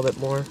side a little bit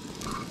more.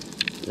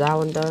 That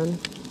one done.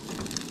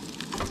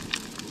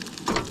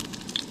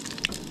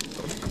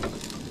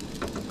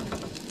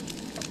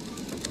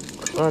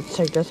 Let's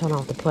take this one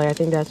off the plate. I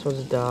think that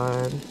one's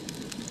done.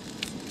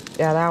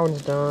 Yeah, that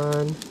one's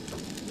done.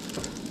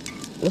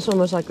 This one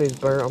most likely is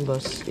burnt on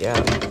both. Yeah.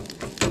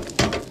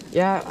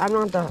 Yeah, I'm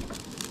not the...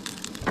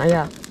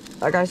 yeah.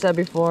 Like I said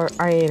before,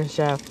 I ain't a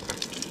chef.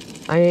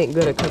 I ain't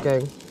good at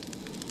cooking.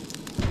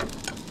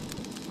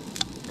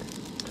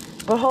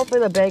 But hopefully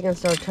the bacon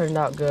still turned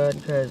out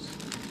good, because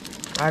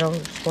I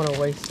don't just want to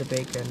waste the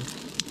bacon.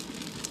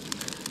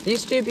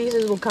 These two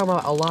pieces will come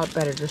out a lot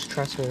better, just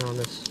trust me on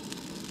this.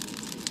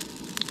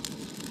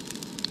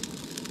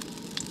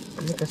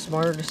 Make a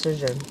smarter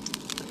decision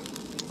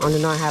on to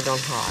not have it on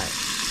high.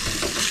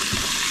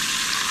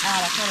 Ah,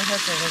 that kind of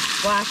hurts when it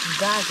flashes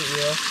back at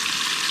you.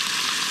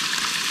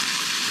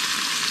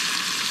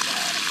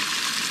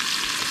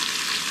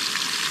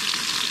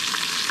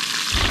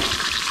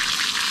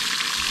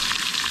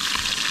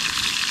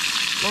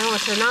 Now I'm going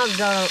to turn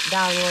that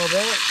down a little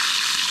bit.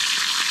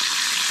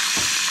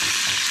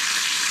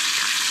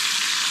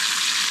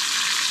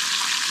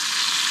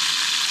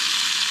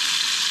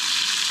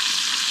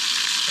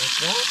 Like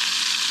that.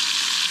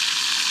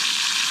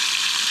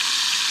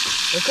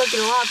 They're cooking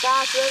a lot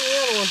faster than the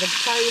other ones, I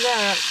can tell you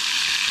that.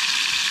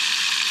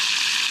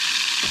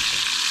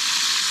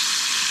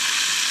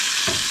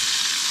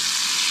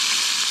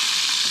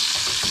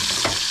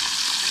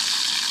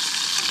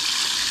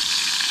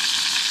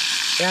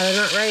 Yeah,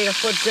 they're not ready to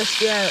flip just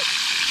yet.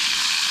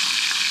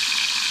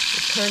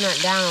 Turn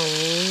that down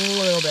a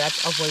little bit.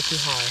 That's up way too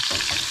high.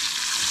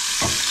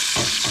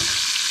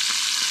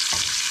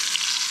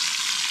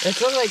 It's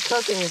literally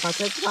cooking if I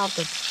take it off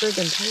the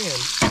freaking pan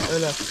or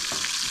the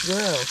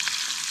grill.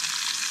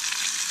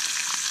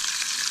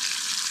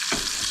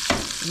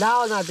 That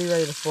one might be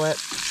ready to flip.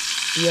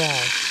 Yeah.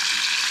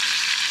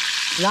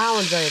 That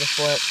one's ready to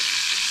flip.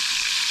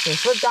 Okay,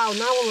 flip that one.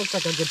 That one looks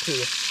like a good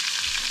piece.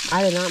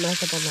 I did not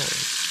mess up on that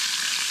one.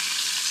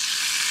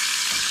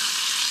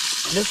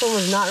 This one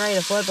was not ready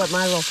to flip, but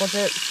might as well flip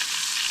it.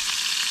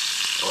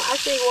 Well, I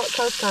think what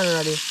cook's kind of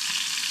ready.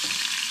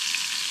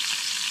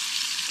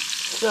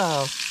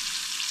 So.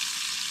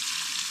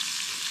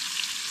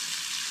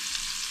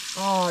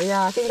 Oh,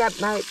 yeah, I think that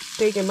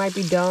bacon might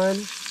be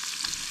done.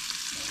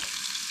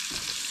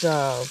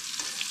 So.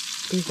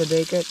 Piece of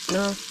bacon.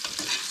 No.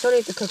 Still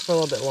need to cook for a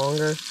little bit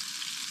longer.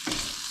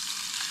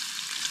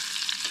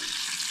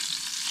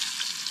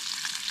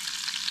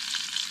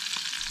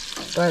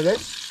 But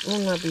this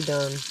one might be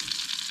done.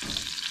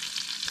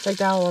 Take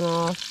that one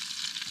off.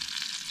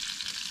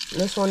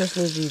 This one just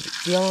needs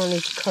the other one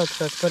needs to cook,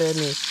 so let's put it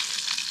in the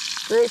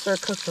grease so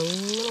it cooks a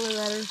little bit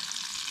better.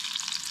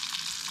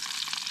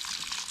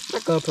 My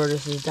GoPro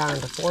just is down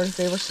to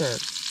 43%.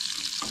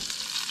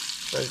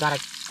 So we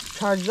gotta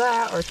charge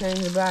that or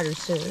change the battery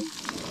soon.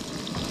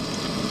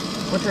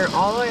 We'll turn it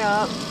all the way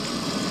up.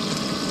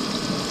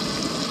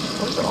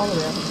 What's it all the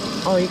way up?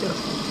 Oh, you can.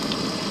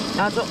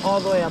 That's what all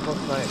the way up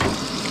looks like.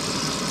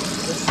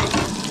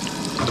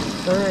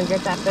 So we're gonna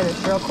get that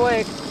finished real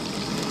quick,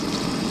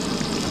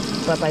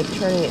 but by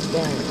turning it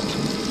down.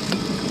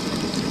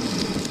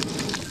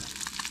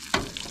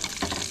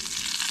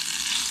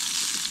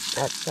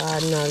 That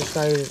side, no,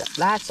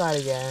 that side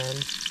again.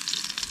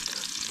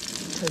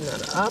 Turn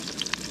that up.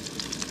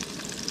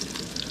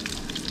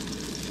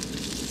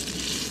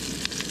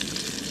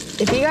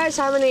 If you guys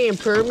have any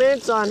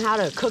improvements on how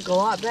to cook a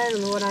lot better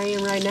than what I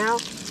am right now,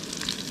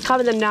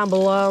 comment them down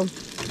below.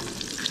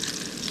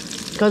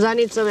 Because I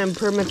need some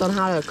improvements on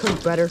how to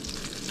cook better.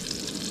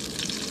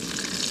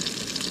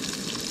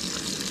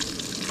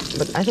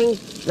 But I think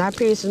that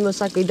piece is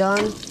most likely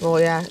done. Well,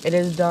 yeah, it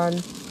is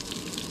done.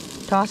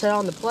 Toss it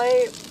on the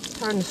plate.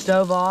 Turn the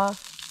stove off.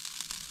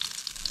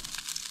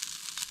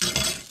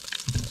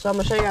 So I'm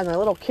going to show you guys my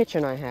little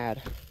kitchen I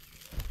had.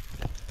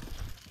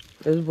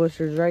 There's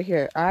blisters right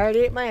here. I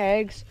already ate my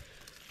eggs,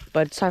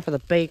 but it's time for the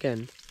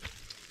bacon.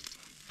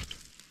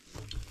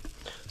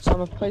 So I'm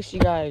going to place you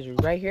guys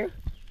right here.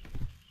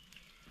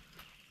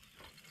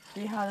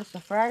 See how this is the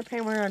fry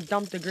pan? We're going to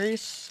dump the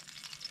grease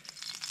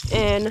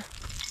in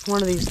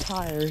one of these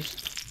tires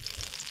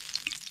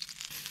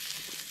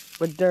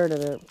with dirt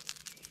in it.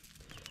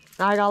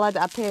 Now I gotta let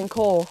that pan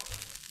cool.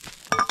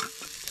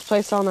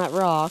 Place on that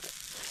rock.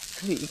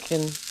 You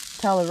can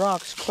tell the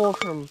rock's cold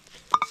from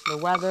the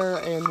weather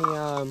and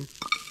the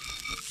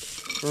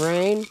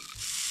rain.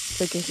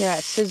 So you can hear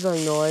that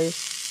sizzling noise.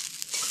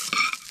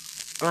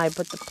 And I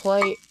put the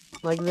plate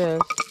like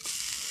this,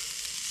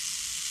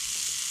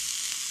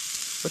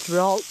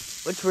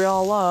 which we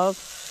all love.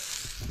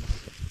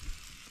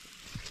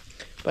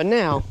 But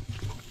now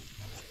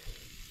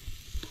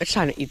it's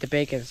time to eat the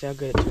bacon. See how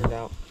good it turned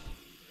out.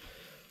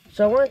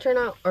 So I want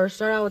to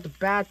start out with the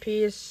bad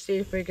piece. See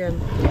if we can.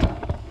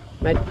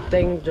 My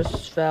thing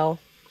just fell,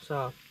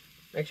 so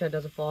make sure it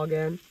doesn't fall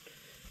again.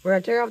 We're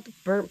gonna tear off the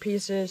burnt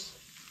pieces.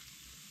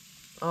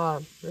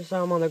 There's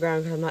some on the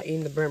ground because I'm not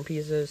eating the burnt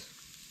pieces,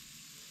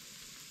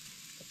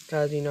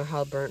 because you know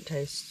how burnt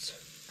tastes.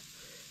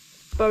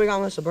 But we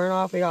got most of the burn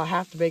off. We got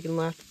half the bacon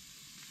left.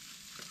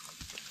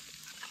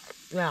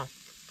 Yeah,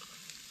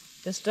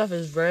 this stuff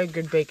is very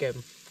good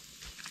bacon.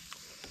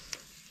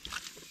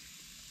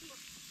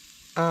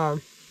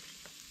 Let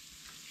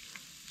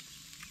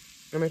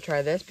me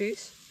try this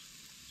piece.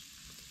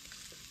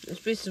 This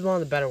piece is one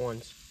of the better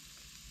ones.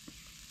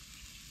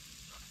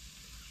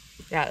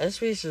 Yeah, this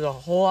piece is a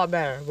whole lot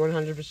better,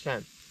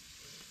 100%.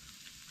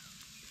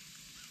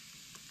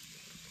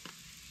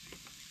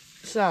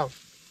 So,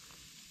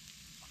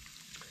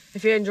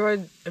 if you're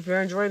enjoying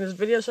this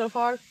video so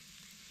far,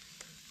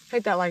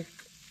 hit that like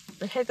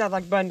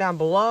button down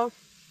below.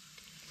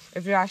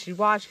 If you're actually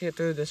watching it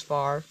through this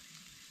far.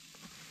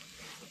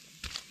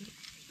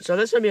 So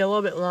this will be a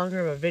little bit longer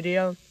of a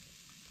video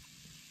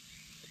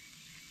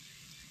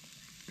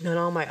than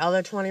all my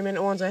other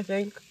 20-minute ones, I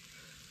think.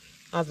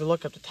 I'll have to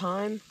look up the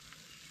time.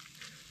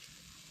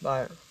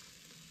 But,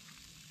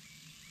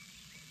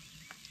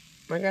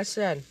 like I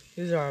said,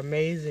 these are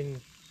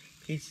amazing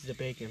pieces of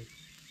bacon.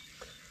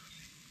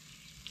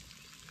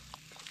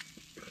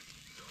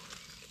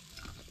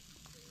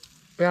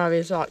 We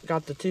obviously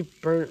got the two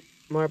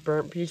more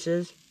burnt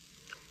pieces.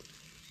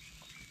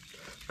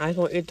 I just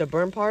want to eat the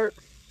burnt part.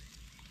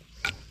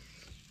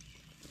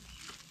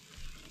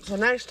 So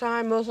next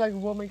time, most likely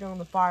we'll make it on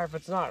the fire if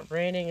it's not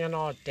raining and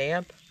all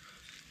damp.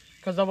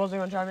 Because I wasn't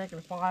going to try making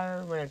a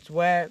fire when it's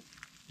wet.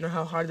 You know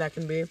how hard that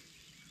can be.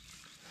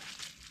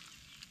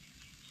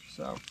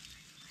 So.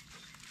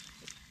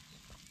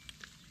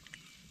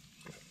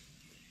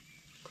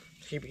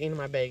 Keep eating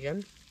my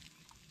bacon.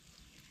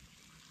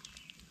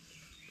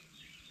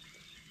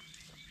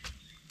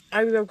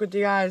 I'll be back with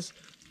you guys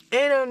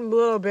in a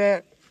little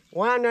bit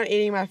when I'm done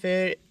eating my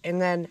food. And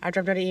then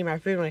after I'm done eating my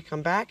food, when I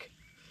come back,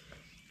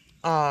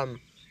 we'll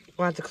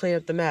have to clean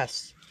up the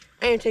mess.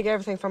 And take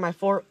everything from my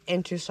fork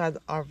inside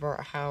of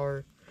our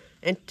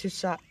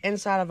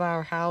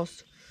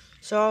house.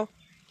 So,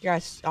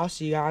 guys, I'll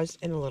see you guys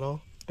in a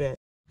little bit.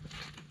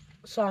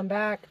 So I'm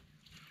back.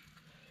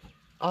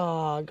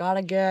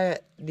 Gotta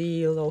get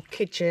the little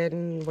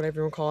kitchen, whatever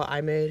you want to call it, I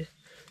made.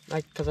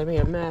 Because I made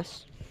a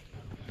mess.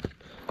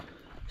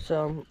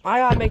 So, I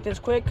gotta make this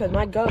quick because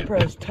my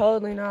GoPro is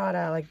totally not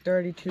at like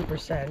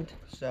 32%.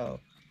 So,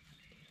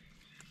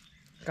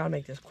 gotta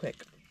make this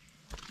quick.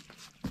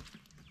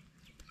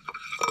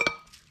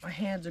 My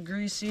hands are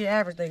greasy,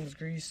 everything's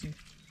greasy.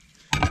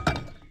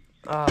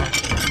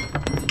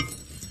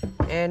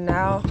 And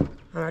now, I'm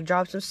gonna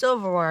drop some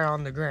silverware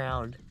on the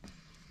ground.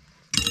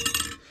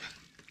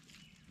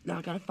 Now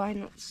I gotta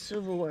find that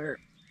silverware.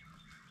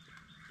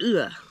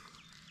 Ugh.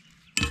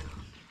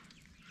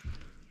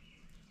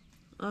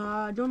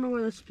 I don't know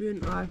where the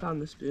spoon. Oh, I found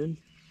the spoon.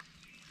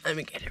 Let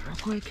me get it real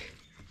quick.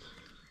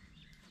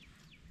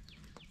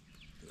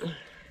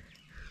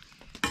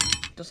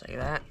 Just like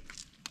that.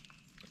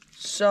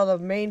 So the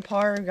main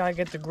part, we gotta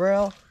get the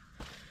grill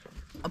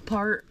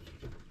apart.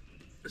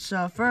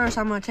 So first,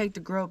 I'm gonna take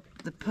the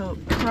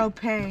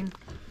propane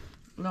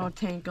little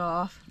tank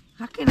off.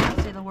 How can I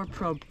say the word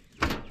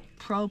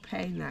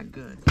propane that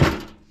good?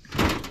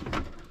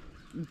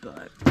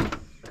 But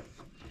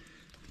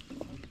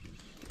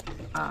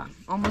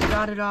almost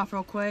got it off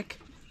real quick.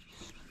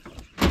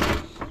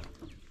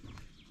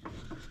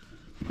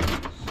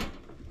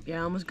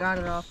 Yeah, almost got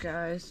it off,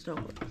 guys. So,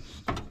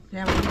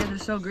 yeah, my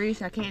hands are so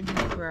greasy, I can't do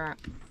crap.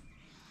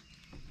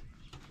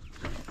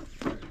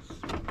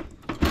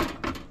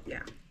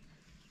 Yeah.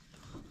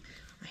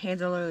 My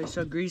hands are literally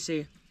so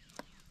greasy.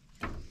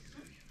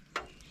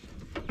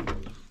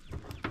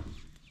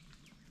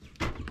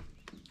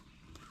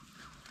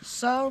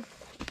 So,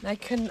 I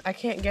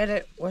can't get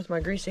it with my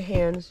greasy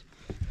hands.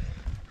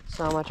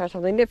 So I'm gonna try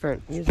something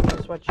different using my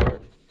sweatshirt.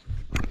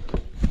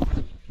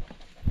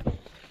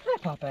 Hi,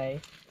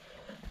 Puppy.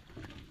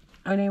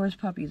 Our neighbor's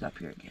puppy's up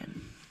here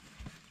again.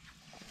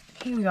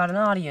 Hey, we got an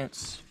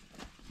audience.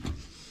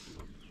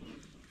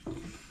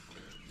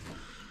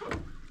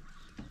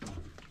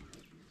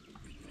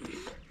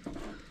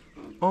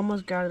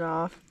 Almost got it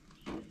off.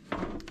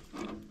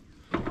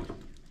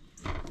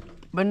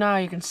 But now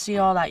you can see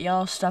all that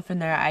yellow stuff in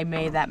there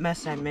that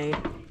mess I made.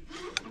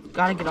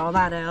 Gotta get all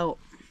that out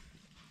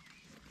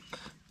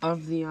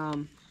of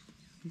the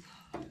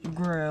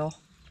grill.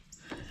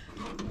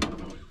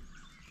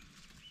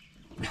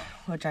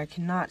 Which I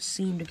cannot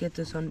seem to get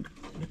this on.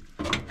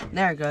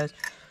 There it goes.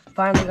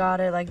 Finally got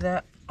it like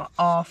that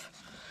off.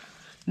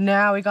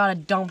 Now we gotta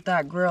dump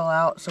that grill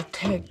out. So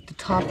take the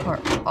top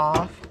part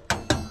off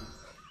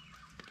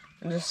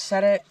and just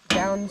set it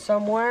down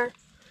somewhere.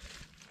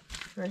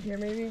 Right here,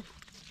 maybe.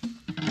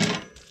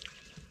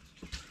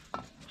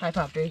 Hi,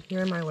 puppy.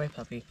 You're in my way,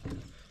 puppy.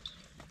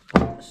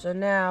 So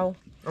now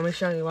I'm gonna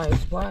show you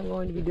what I'm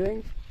going to be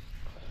doing.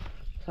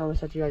 So I'm gonna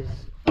set you guys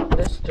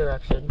this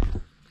direction.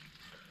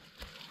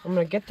 I'm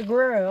gonna get the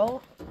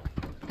grill.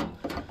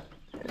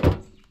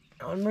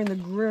 I'm gonna bring the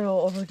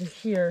grill over to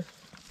here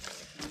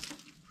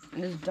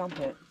and just dump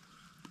it.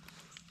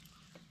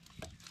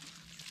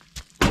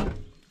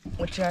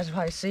 Which you guys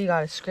probably see, you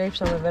gotta scrape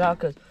some of it out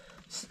because,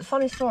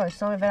 funny story,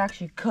 some of it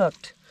actually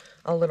cooked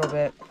a little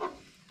bit.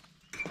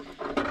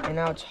 And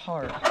now it's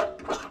hard.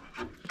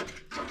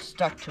 It's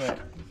stuck to it.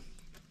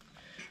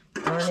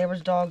 Our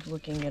neighbor's dog's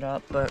looking it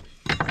up, but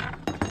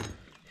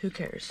who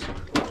cares?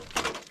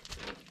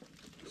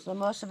 So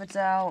most of it's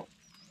out.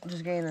 I'm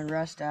just getting the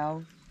rest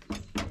out.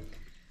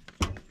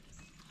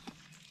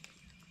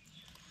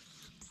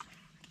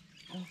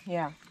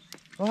 Yeah,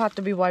 we'll have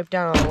to be wiped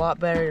down a lot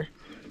better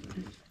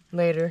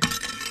later,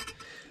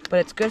 but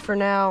it's good for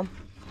now.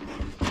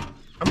 I'm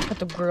gonna put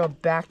the grill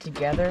back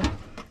together.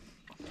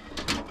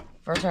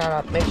 First, I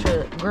gotta make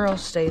sure the grill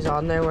stays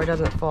on there where it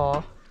doesn't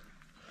fall.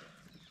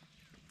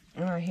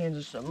 And my hands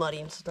are so muddy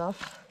and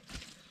stuff,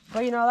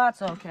 but you know,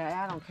 that's okay.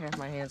 I don't care if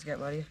my hands get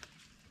muddy.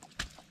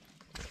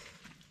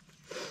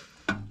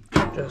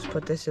 Just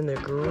put this in the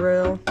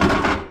grill.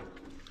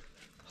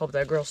 Hope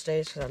that grill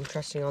stays because I'm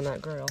trusting on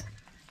that grill.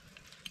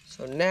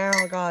 So now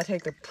I gotta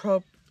take the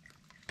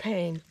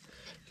propane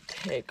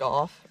tank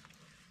off.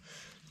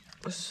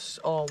 This is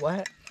all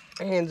wet.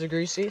 My hands are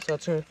greasy, so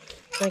it's gonna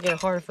make it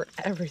harder for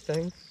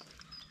everything.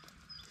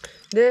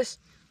 This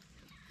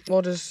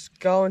will just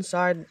go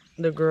inside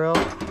the grill,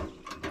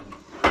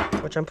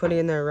 which I'm putting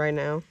in there right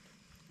now.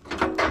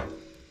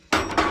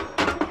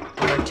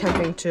 I'm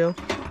attempting to.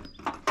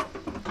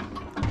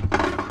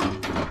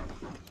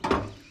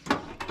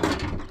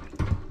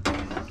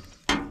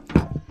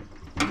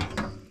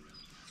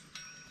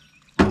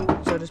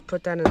 So just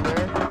put that in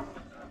there.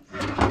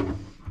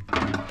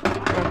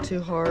 Not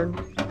too hard.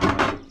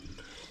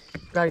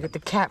 Gotta get the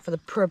cap for the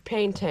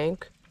propane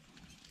tank.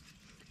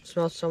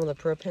 Smell some of the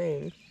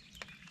propane.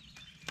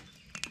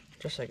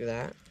 Just like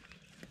that.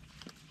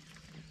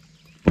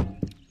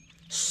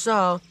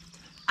 So,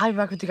 I'll be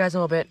back with you guys in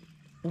a little bit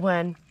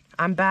when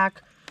I'm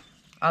back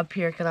up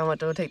here because I went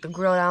to take the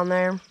grill down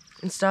there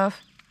and stuff.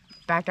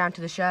 Back down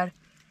to the shed.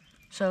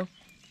 So,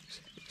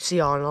 see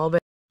y'all in a little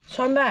bit.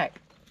 So I'm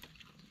back.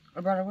 I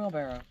brought a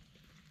wheelbarrow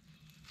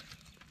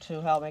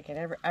to help make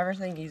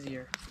everything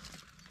easier.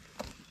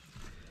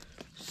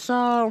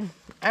 So,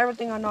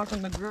 everything I knocked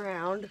on the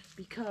ground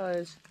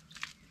because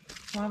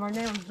one of our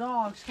neighbor's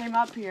dogs came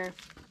up here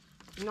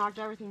and knocked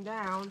everything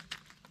down.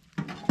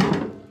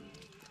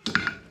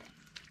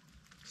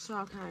 So,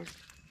 I'm kind of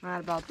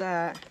mad about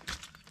that.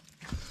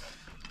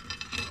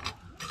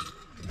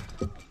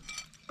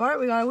 But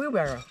we got a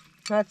wheelbarrow.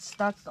 That's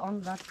the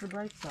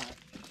bright side.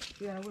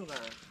 We got a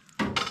wheelbarrow.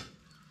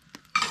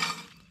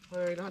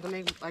 Where we don't have to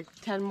make like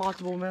 10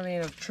 multiple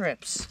million of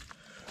trips.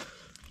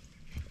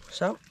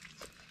 So,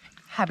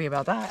 happy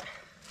about that.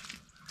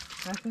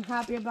 I'm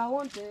happy about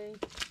one thing.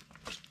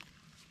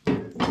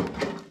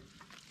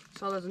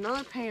 So there's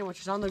another pan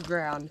which is on the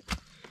ground.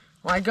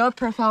 My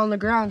GoPro fell on the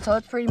ground, so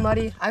it's pretty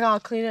muddy. I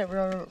gotta clean it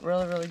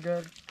really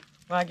good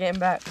when I get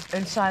back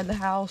inside the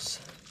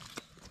house.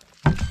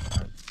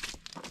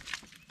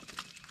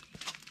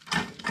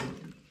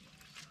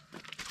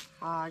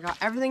 I got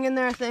everything in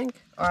there, I think,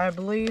 or I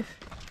believe.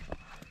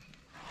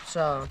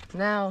 So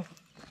now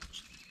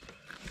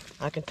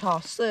I can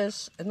toss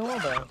this in the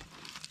wheelbarrow.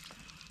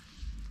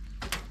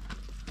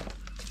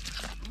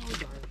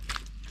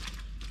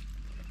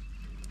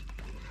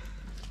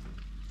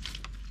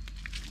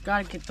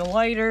 Gotta get the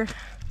lighter.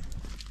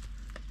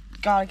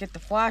 Gotta get the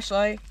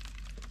flashlight.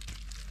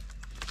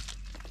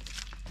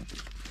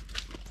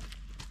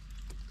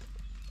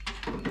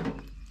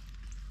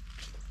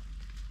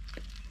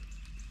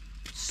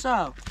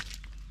 So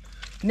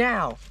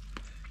now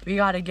we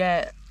gotta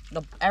get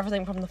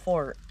everything from the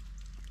fort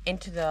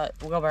into the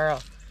wheelbarrow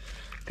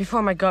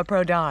before my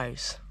GoPro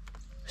dies.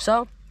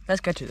 So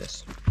let's get to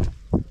this.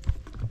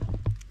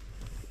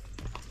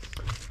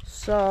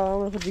 So I'm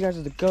gonna put you guys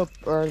in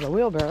the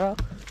wheelbarrow,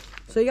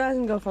 so you guys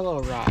can go for a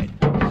little ride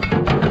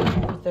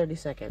for 30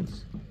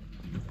 seconds.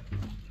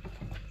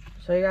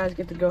 So you guys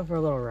get to go for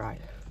a little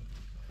ride.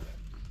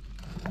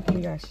 You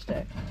guys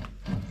stay.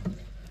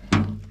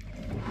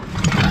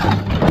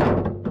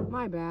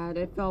 My bad,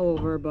 it fell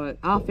over, but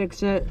I'll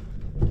fix it.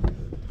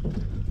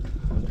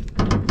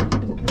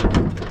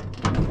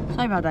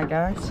 Sorry about that,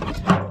 guys.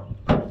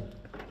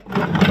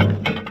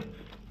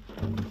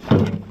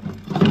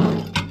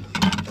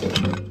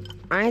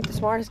 I ain't the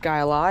smartest guy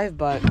alive,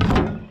 but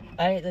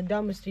I ain't the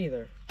dumbest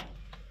either.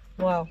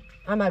 Well,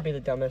 I might be the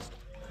dumbest.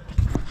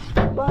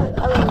 But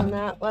other than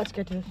that, let's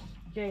get to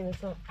getting this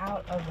stuff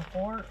out of the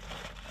fort,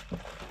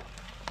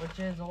 which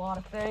is a lot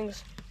of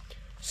things.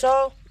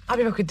 So I'll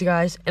be back with you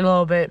guys in a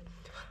little bit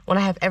when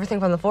I have everything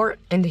from the fort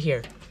into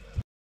here.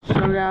 So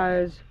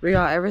guys, we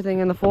got everything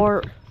in the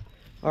fort,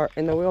 or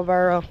in the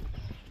wheelbarrow,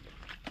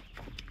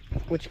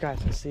 which you guys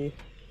can see.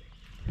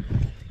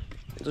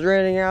 It's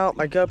raining out,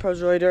 my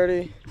GoPro's really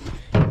dirty.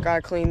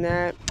 Gotta clean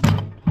that.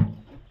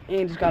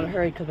 And just gotta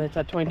hurry because it's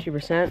at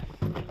 22%.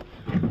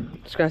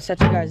 Just gonna set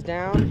you guys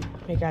down.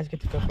 You guys get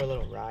to go for a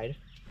little ride.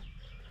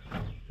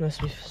 Must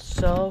be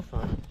so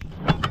fun.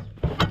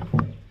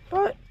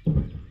 But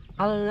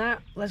other than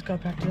that, let's go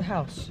back to the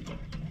house.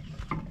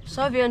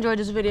 So if you enjoyed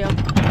this video,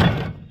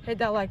 hit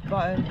that like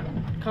button.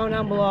 Comment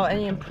down below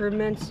any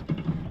improvements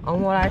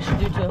on what I should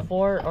do to the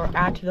fort, or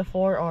add to the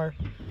fort, or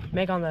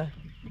make on the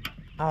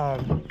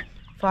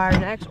fire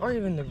next, or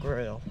even the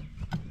grill.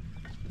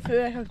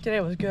 Food I cooked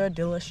today was good,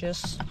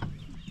 delicious.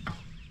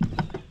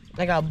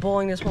 I got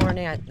bowling this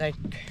morning at like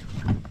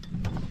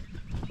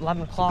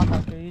 11 o'clock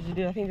like I usually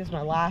do. I think this is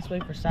my last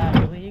week for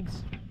Saturday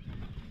leagues.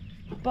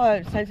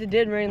 But since it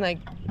did rain like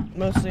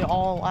mostly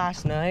all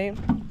last night,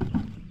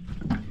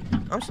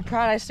 I'm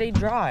surprised I stayed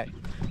dry.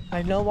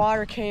 Like no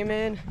water came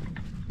in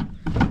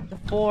the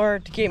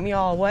fort to get me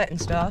all wet and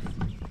stuff.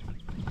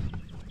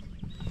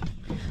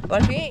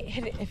 But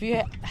if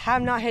you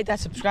have not hit that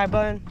subscribe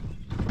button,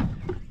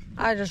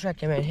 I just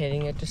recommend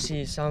hitting it to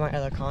see some of my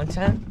other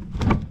content.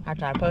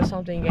 After I post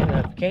something, you get a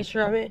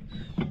notification from it.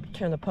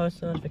 Turn the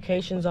post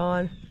notifications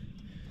on.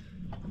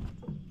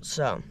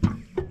 So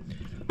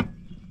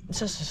it's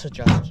just a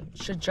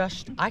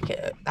suggestion. I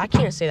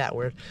can't say that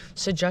word.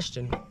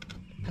 Suggestion.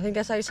 I think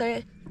that's how you say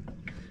it.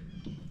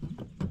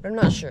 I'm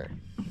not sure.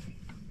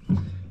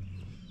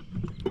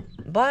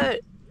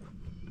 But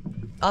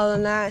other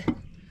than that,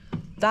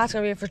 that's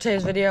gonna be it for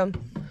today's video.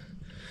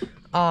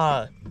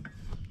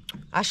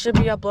 I should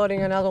be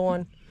uploading another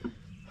one.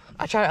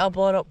 I try to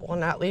upload up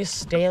one at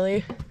least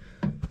daily,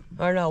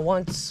 or no,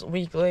 once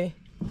weekly.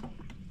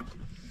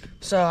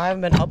 So I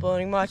haven't been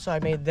uploading much, so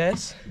I made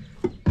this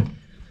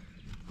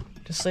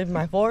to sleep in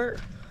my fort.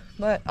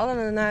 But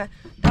other than that,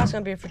 that's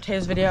gonna be it for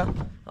today's video.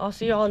 I'll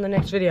see you all in the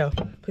next video.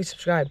 Please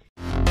subscribe.